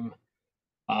game,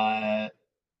 uh,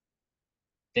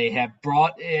 they have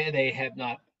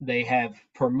not, they have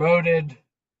promoted,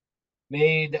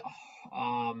 made,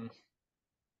 um,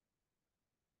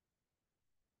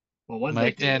 well, what did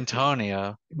they Mike do?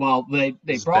 D'Antonio Well, they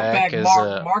is brought back back as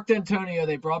a. Mark D'Antonio.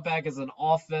 They brought back as an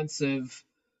offensive.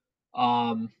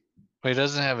 Um, Well, he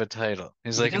doesn't have a title.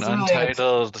 He's he like an doesn't really have.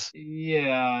 untitled.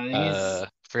 Yeah, he's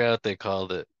Forgot what they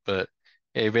called it, but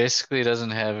yeah, he basically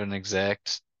doesn't have an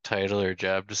exact title or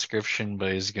job description,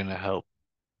 but he's gonna help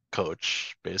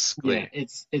coach yeah. basically.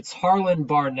 It's Harlan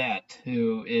Barnett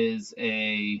who is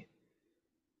a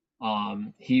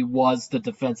he was the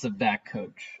defensive back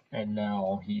coach, and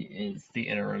now he is the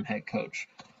interim head coach.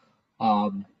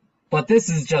 Um, but this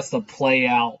is just a play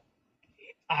out.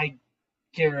 I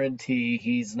guarantee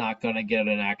he's not going to get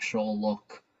an actual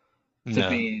look to No,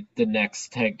 be the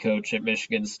next head coach at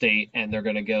Michigan State, and they're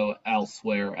going to go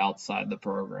elsewhere outside the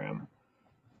program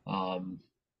um,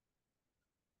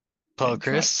 Paul and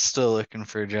try Chris still looking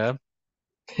for a job.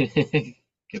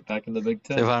 get back in the Big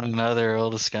They Ten. want another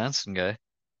old Wisconsin guy.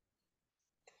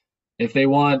 If they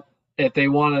want if they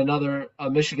want another a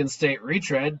Michigan State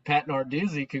retread, Pat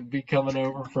Narduzzi could be coming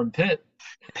over from Pitt.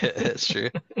 That's true.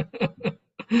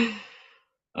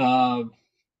 um,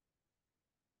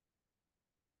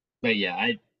 but yeah,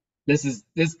 I this is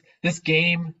this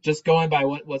game just going by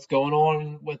what's going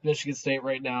on with Michigan State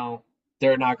right now.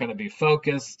 They're not going to be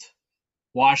focused.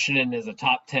 Washington is a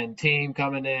top 10 team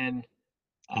coming in.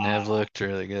 And have Uh, looked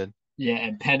really good. yeah,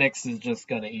 and Penix is just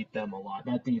going to eat them a lot.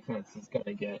 That defense is going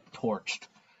to get torched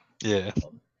Yeah.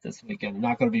 this weekend.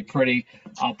 Not going to be pretty.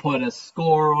 I'll put a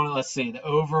score on it. Let's see. The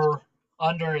over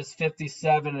under is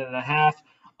 57 and a half.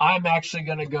 I'm actually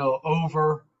going to go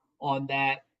over on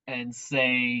that and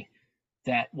say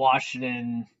that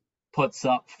Washington puts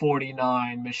up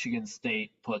 49, Michigan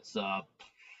State puts up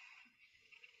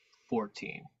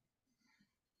 14.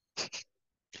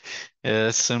 Yeah,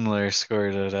 that's similar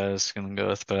score that I was gonna go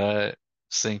with, but I was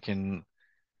thinking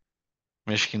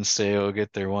Michigan State will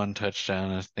get their one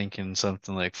touchdown. I'm thinking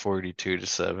something like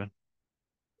 42-7.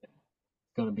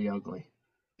 It's going to be ugly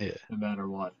Yeah. no matter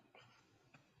what.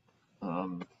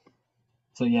 Um,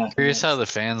 So yeah, Curious how the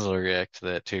fans will react to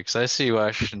that too, because I see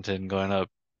Washington going up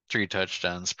 3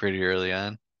 touchdowns pretty early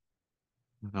on.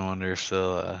 I wonder if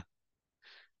they'll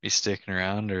be sticking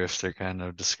around or if they're kind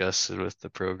of disgusted with the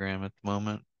program at the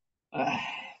moment. uh,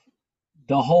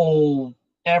 the whole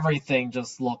everything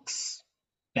just looks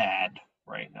bad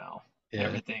right now. Yeah.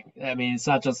 Everything. I mean, it's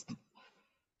not just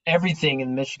everything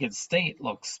in Michigan State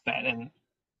looks bad. And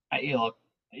look,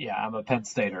 yeah, I'm a Penn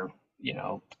Stater.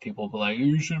 People will be like,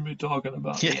 you shouldn't be talking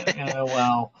about me. Yeah,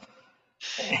 well,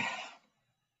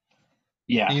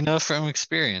 yeah. You know from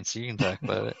experience, you can talk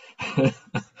about it.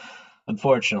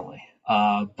 Unfortunately,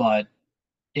 but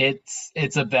it's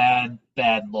a bad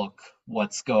look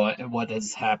what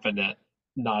has happened at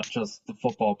not just the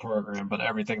football program but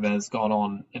everything that has gone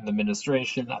on in the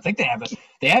administration. I think they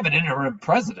have an interim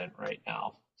president right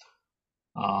now.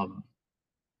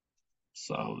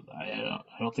 So I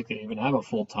don't think they even have a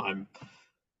full-time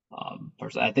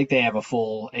person. I think they have a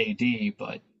full AD,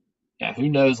 but yeah, who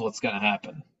knows what's going to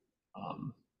happen.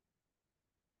 Um,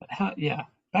 but yeah,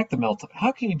 back to Melton.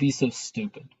 How can you be so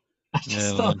stupid? I Yeah,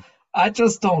 just don't. I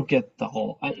just don't get the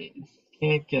whole. I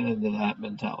can't get into that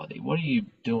mentality. What are you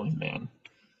doing, man?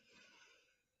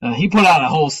 He put out a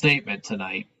whole statement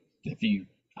tonight.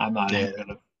 I'm not yeah. even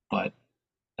gonna. But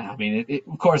I mean,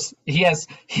 of course, he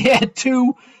had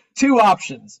two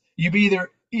options. You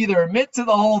either admit to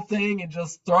the whole thing and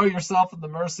just throw yourself at the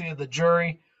mercy of the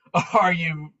jury, or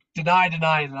you deny,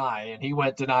 and he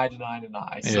went deny.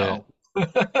 Yeah. So.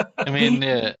 I mean,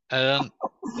 yeah, I don't,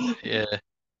 yeah, I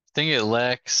think it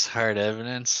lacks hard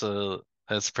evidence, so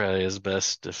that's probably his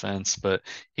best defense. But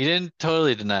he didn't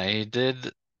totally deny. He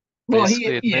did Well,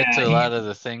 basically admit yeah, to a he lot of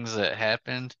the things that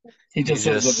happened. he He just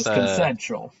says it just, was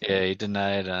consensual. yeah, he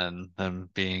denied on them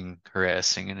being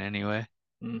harassing in any way,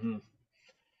 Hmm.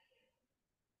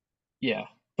 Yeah,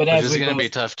 but which as is we going to both. be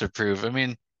tough to prove. I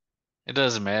mean, it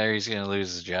doesn't matter. He's going to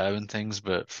lose his job and things,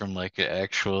 but from like an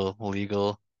actual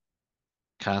legal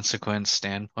consequence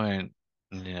standpoint,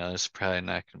 it's probably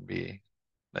not going to be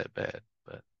that bad.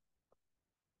 But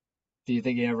Do you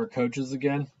think he ever coaches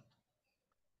again?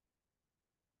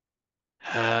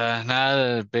 not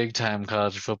at a big time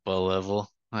college football level.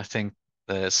 I think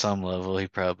that at some level he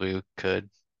probably could.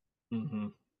 Hmm.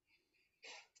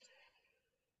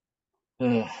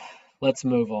 Ugh, let's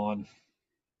move on.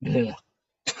 Ugh.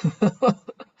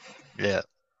 Yeah.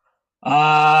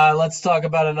 Let's talk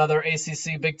about another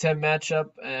ACC Big Ten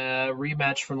matchup,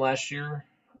 rematch from last year.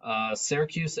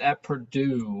 Syracuse at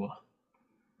Purdue.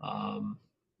 Um,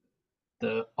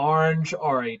 the Orange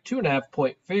are a 2.5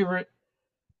 point favorite.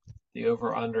 The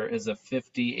over/under is a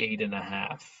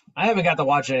 58.5. I haven't got to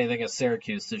watch anything of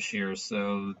Syracuse this year,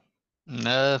 so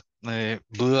No, they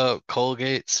blew out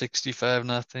Colgate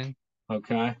 65-0,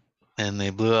 okay. and they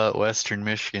blew out Western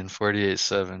Michigan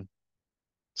 48-7.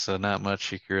 So not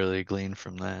much you can really glean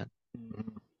from that.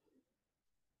 Mhm.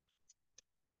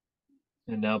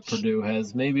 And now Purdue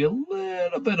has maybe a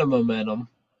little bit of momentum.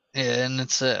 Yeah, and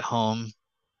it's at home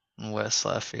in West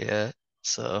Lafayette.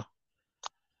 So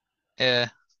yeah,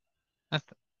 I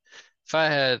th- if I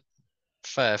had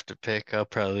if I have to pick, I'll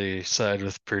probably side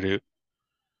with Purdue.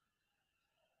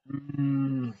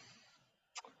 Mm,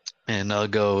 And I'll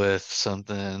go with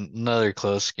another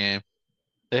close game.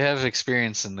 They have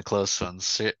experience in the close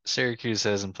ones. Syracuse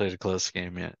hasn't played a close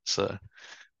game yet, so I'm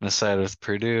gonna side with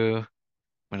Purdue.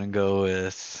 I'm gonna go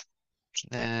with,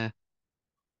 let's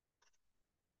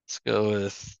go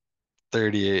with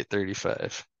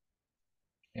 38-35.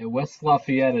 and West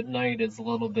Lafayette at night is a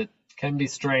little bit can be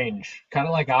strange, kind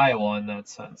of like Iowa in that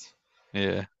sense.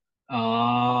 Yeah,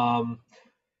 Um,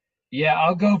 yeah,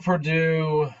 I'll go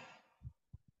Purdue.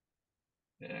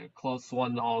 Yeah, close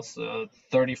one also,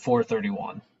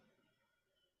 34-31.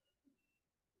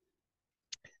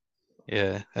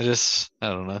 yeah. I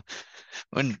don't know.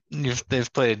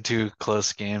 They've played two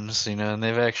close games, and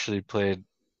they've actually played,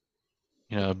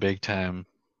 big time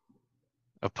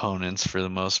opponents for the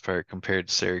most part compared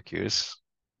to Syracuse,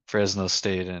 Fresno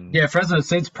State, and Yeah, Fresno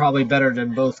State's probably better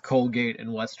than both Colgate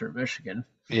and Western Michigan.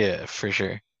 yeah, for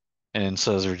sure. And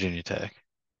so is Virginia Tech.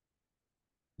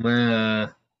 I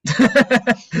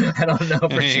don't know.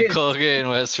 I mean, Colgate and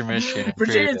Western Michigan are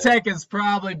pretty Virginia bad. Tech is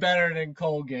probably better than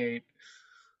Colgate.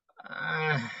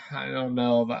 I don't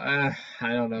know, but I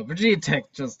don't know. Virginia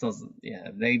Tech just doesn't. Yeah,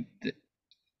 they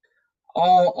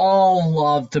all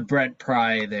love to Brett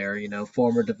Pry there.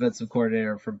 Former defensive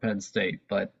coordinator from Penn State,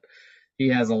 but he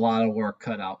has a lot of work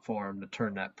cut out for him to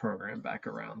turn that program back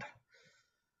around.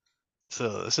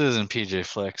 So this isn't PJ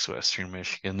Flex Western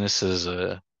Michigan. This is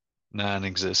a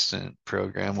non-existent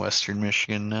program Western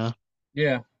Michigan now.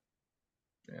 Yeah,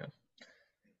 yeah.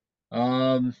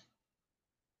 Um,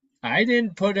 I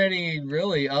didn't put any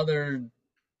really other,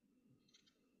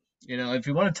 if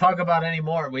you want to talk about any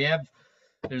more,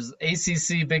 there's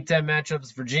ACC Big Ten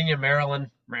matchups, Virginia, Maryland.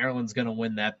 Maryland's going to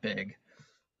win that big.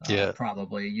 Yeah.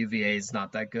 Probably. UVA is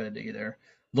not that good either.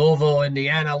 Louisville,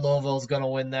 Indiana. Louisville's going to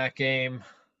win that game.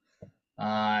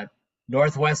 Uh,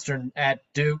 Northwestern at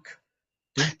Duke.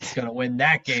 Duke's going to win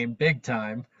that game big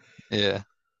time. Yeah.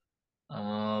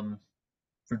 Um,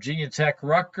 Virginia Tech,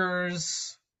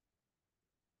 Rutgers.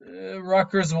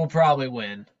 Rutgers will probably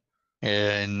win.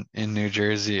 Yeah, in New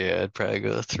Jersey, yeah, I'd probably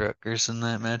go with Rutgers in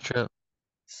that matchup.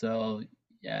 So,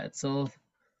 yeah, it's a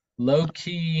low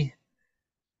key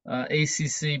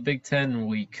ACC Big Ten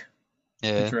week.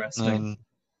 Yeah, Interesting. and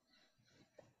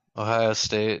Ohio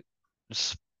State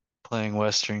just playing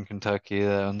Western Kentucky.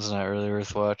 That one's not really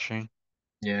worth watching.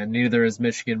 Yeah, neither is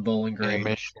Michigan Bowling Yeah, Green.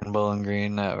 Michigan Bowling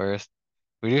Green, not worth.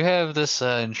 We do have this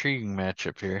intriguing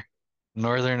matchup here.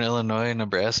 Northern Illinois,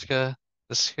 Nebraska.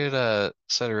 This could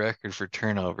set a record for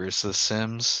turnovers. The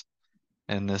Sims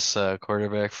and this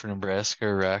quarterback for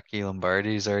Nebraska, Rocky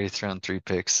Lombardi, he's already thrown 3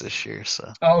 picks this year.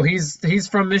 So Oh, he's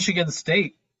from Michigan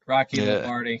State, Rocky yeah,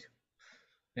 Lombardi.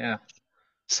 Yeah.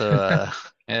 so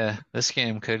yeah, this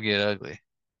game could get ugly.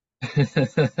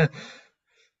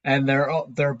 And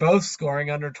they're both scoring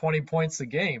under 20 points a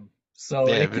game. So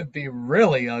Yeah, it could be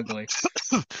really ugly.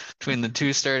 between the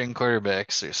two starting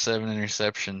quarterbacks, there's 7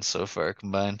 interceptions so far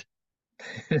combined.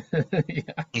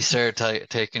 Yeah, You start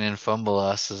taking in fumble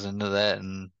losses into that,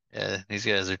 and yeah, these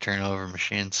guys are turnover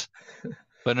machines.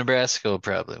 But Nebraska will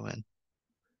probably win.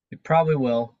 it probably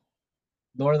will.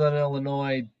 Northern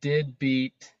Illinois did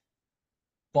beat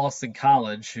Boston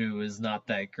College, who is not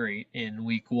that great in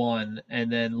week 1,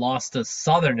 and then lost to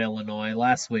Southern Illinois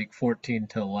last week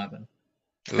 14-11.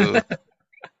 Ooh,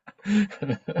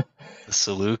 the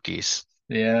Salukis.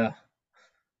 Yeah.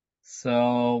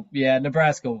 So, yeah,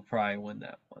 Nebraska will probably win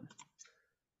that one.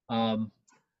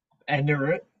 And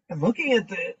looking at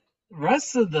the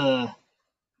rest of the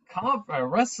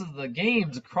rest of the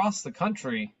games across the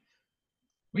country,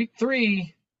 week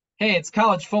 3, hey, it's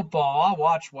college football. I'll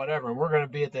watch whatever. We're going to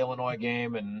be at the Illinois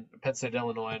game and Penn State,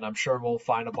 Illinois, and I'm sure we'll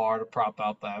find a bar to prop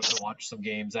out that and watch some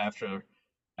games after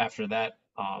that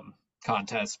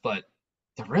contest. But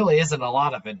there really isn't a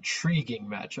lot of intriguing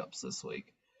matchups this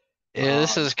week. Yeah,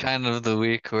 this Um, is kind of the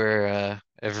week where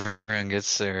everyone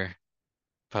gets their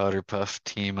powder puff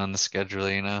team on the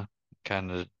schedule,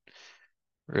 kind of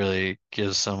really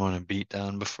gives someone a beat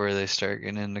down before they start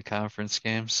getting into conference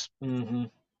games. mhm.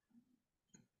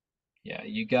 Yeah,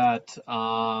 you got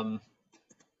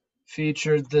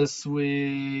featured this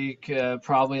week,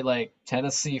 probably like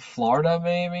Tennessee, Florida,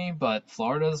 maybe, but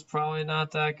Florida's probably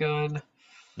not that good.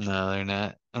 No, they're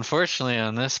not. Unfortunately,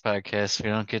 on this podcast, we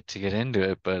don't get to get into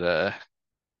it, but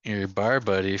your bar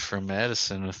buddy from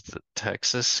Madison with the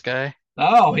Texas guy,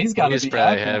 Oh, he's got to he's be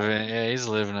probably happy. having, yeah, he's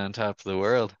living on top of the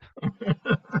world.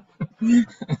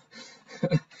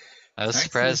 I was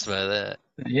surprised Texas. by that.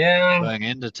 Yeah, Going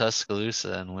into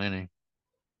Tuscaloosa and winning.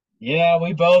 yeah,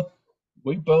 we both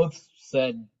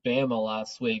said Bama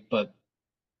last week, but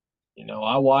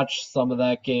I watched some of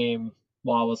that game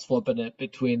while I was flipping it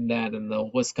between that and the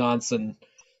Wisconsin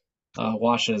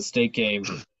Washington State game.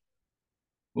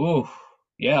 Ooh,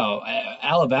 yeah.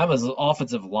 Alabama's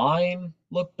offensive line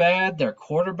looked bad. Their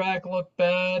quarterback looked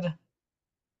bad.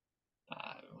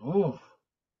 Ooh,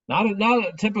 not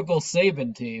a typical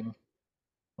Saban team.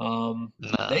 No.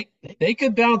 They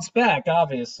could bounce back,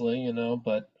 obviously,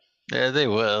 but Yeah, they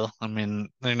will. I mean,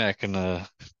 they're not gonna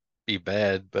be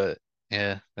bad, but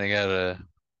yeah, they got a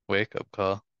wake up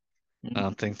call. I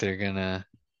don't think they're gonna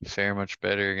fare much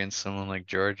better against someone like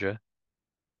Georgia.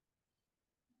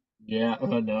 yeah,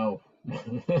 no,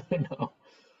 no.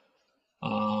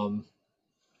 Um,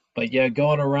 but yeah,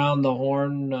 going around the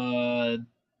horn,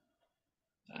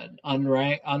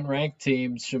 unranked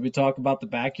teams. Should we talk about the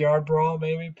backyard brawl?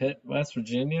 Maybe Pitt, West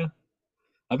Virginia.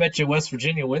 I bet you West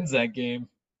Virginia wins that game.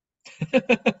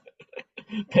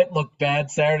 Pitt looked bad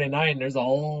Saturday night, and there's a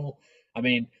whole. I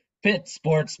mean, Pitt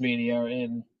sports media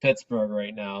in Pittsburgh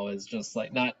right now is just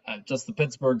like not just the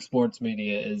Pittsburgh sports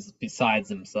media is besides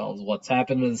themselves. What's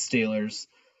happened to the Steelers?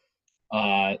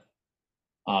 Uh,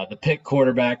 the Pitt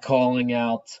quarterback calling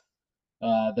out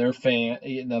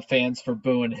the fans for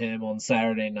booing him on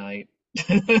Saturday night.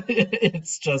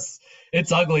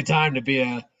 It's ugly time to be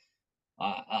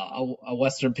a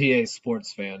Western PA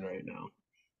sports fan right now.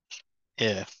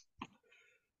 Yeah.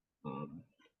 Um,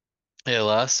 Yeah,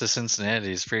 loss to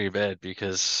Cincinnati is pretty bad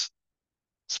because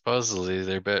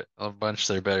supposedly a bunch of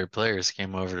their better players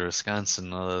came over to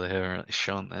Wisconsin, although they haven't really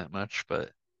shown that much.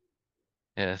 But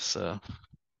yeah, so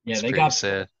yeah, it's they pretty got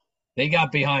sad. They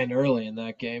got behind early in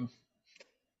that game.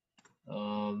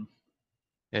 Um,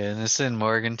 Yeah, and it's in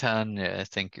Morgantown. Yeah, I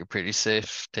think you're pretty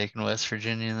safe taking West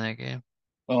Virginia in that game.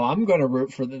 oh, I'm going to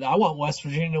root for the. I want West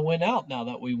Virginia to win out now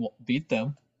that we beat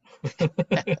them.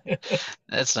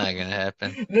 That's not gonna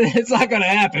happen. It's not going to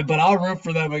happen, but I'll root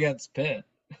for them against Pitt.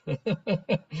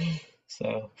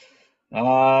 So,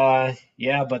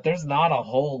 yeah, but there's not a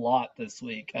whole lot this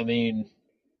week. I mean,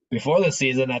 before the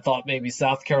season, I thought maybe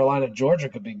South Carolina, Georgia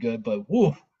could be good, but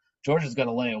whoo, Georgia's going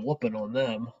to lay a whooping on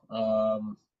them.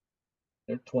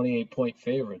 They're 28-point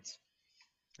favorites,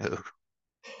 Ooh.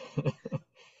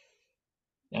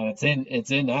 and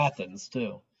it's in Athens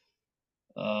too.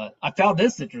 I found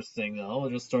this interesting though. I'll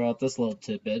just throw out this little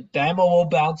tidbit. Bama will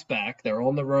bounce back. They're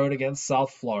on the road against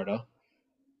South Florida,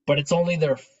 but it's only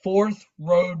their fourth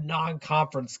road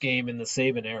non-conference game in the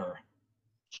Saban era.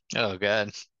 Oh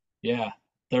God. Yeah,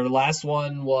 their last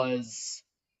one was.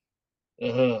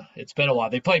 It's been a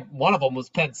while. They played. One of them was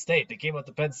Penn State. They came up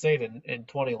to Penn State in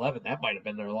 2011. That might have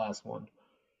been their last one.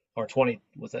 Or 20,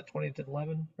 was that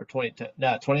 2011 or 2010?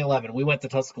 No, 2011. We went to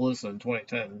Tuscaloosa in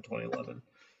 2010 and 2011.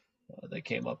 They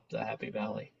came up to Happy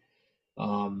Valley.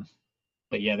 Um,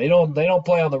 but yeah, they don't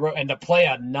play on the road, and to play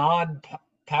a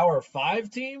non-Power Five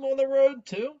team on the road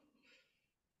too,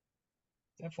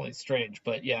 definitely strange.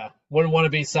 But yeah, wouldn't want to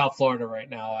be South Florida right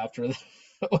now after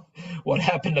what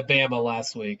happened to Bama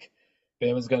last week.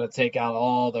 Bama's going to take out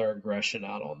all their aggression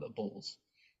out on the Bulls.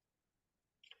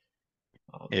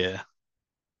 Um, Yeah.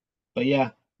 but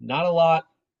yeah, not a lot.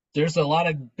 There's a lot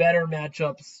of better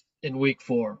matchups in week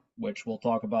 4, which we'll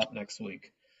talk about next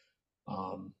week.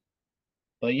 Um,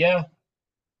 but yeah,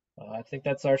 I think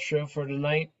that's our show for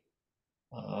tonight.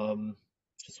 Um,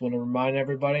 just want to remind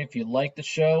everybody, if you like the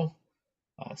show,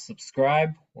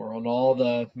 subscribe. We're on all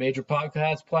the major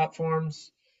podcast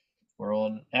platforms. We're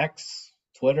on X,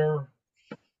 Twitter,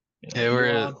 Yeah, we're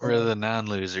Elon. we're the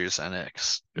non-losers on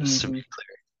X, just to be Hmm. clear.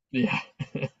 Yeah.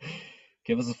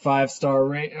 Give us a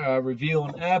 5-star review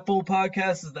on Apple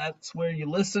Podcasts. That's where you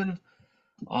listen.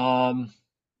 And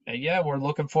yeah, we're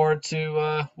looking forward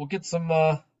to. We'll get some.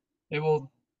 Maybe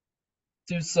we'll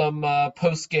do some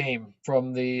post game Yeah, you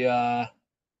from gotta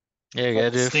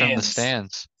the do it from the stands.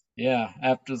 stands. Yeah,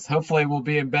 after hopefully we'll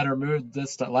be in better mood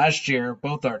this time. Last year,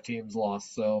 both our teams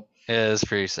lost, so Yeah, it's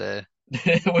pretty sad.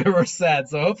 we were sad.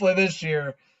 So hopefully this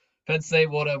year, Penn State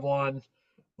would have won.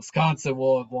 Wisconsin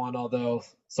will have won, although,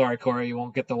 sorry, Korey, you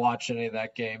won't get to watch any of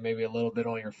that game. Maybe a little bit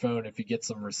on your phone if you get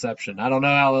some reception. I don't know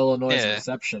how Illinois' Yeah,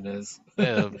 reception is.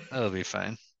 yeah, that'll be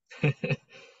fine.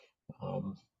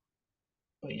 um,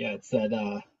 but yeah, it's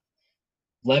that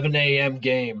 11 a.m.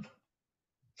 game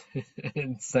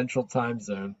in Central Time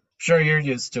Zone. Sure, you're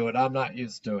used to it. I'm not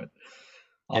used to it.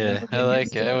 I'll Yeah, never I get like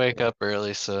used it. to I it. wake up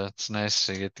early, so it's nice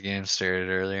to get the game started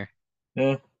earlier.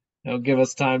 Yeah, it'll give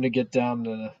us time to get down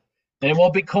to and it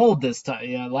won't be cold this time.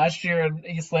 Yeah, last year in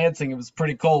East Lansing, it was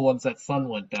pretty cold once that sun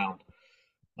went down.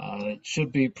 It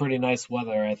should be pretty nice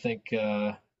weather. I think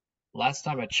last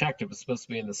time I checked, it was supposed to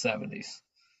be in the 70s.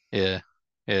 Yeah,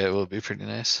 yeah, it will be pretty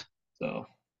nice. So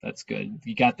that's good.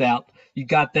 You got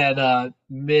that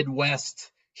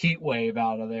Midwest heat wave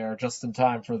out of there just in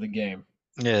time for the game.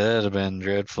 Yeah, that'd have been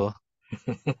dreadful.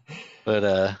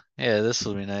 But yeah, this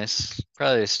will be nice.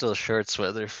 Probably still shorts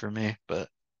weather for me, but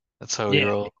that's how we Yeah.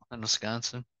 roll in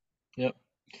Wisconsin. Yep.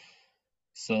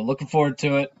 So looking forward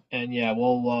to it, and yeah,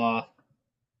 we'll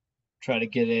try to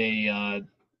get a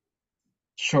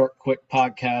short, quick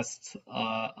podcast,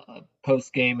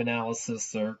 post game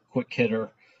analysis or quick hitter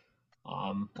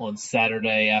on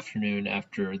Saturday afternoon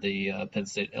after the Penn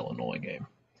State Illinois game,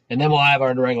 and then we'll have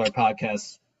our regular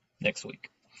podcast next week.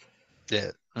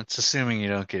 Yeah, that's assuming you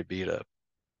don't get beat up.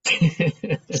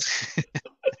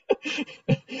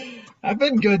 I've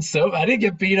been good so I didn't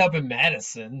get beat up in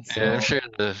Madison, Yeah, I'm so sure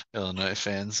the Illinois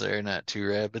fans are not too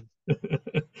rabid.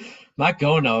 not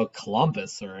going to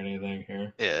Columbus or anything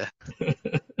here. Yeah,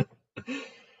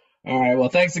 All right, well,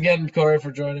 thanks again, Korey,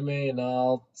 for joining me, and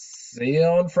I'll see you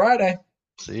on Friday.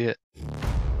 see ya.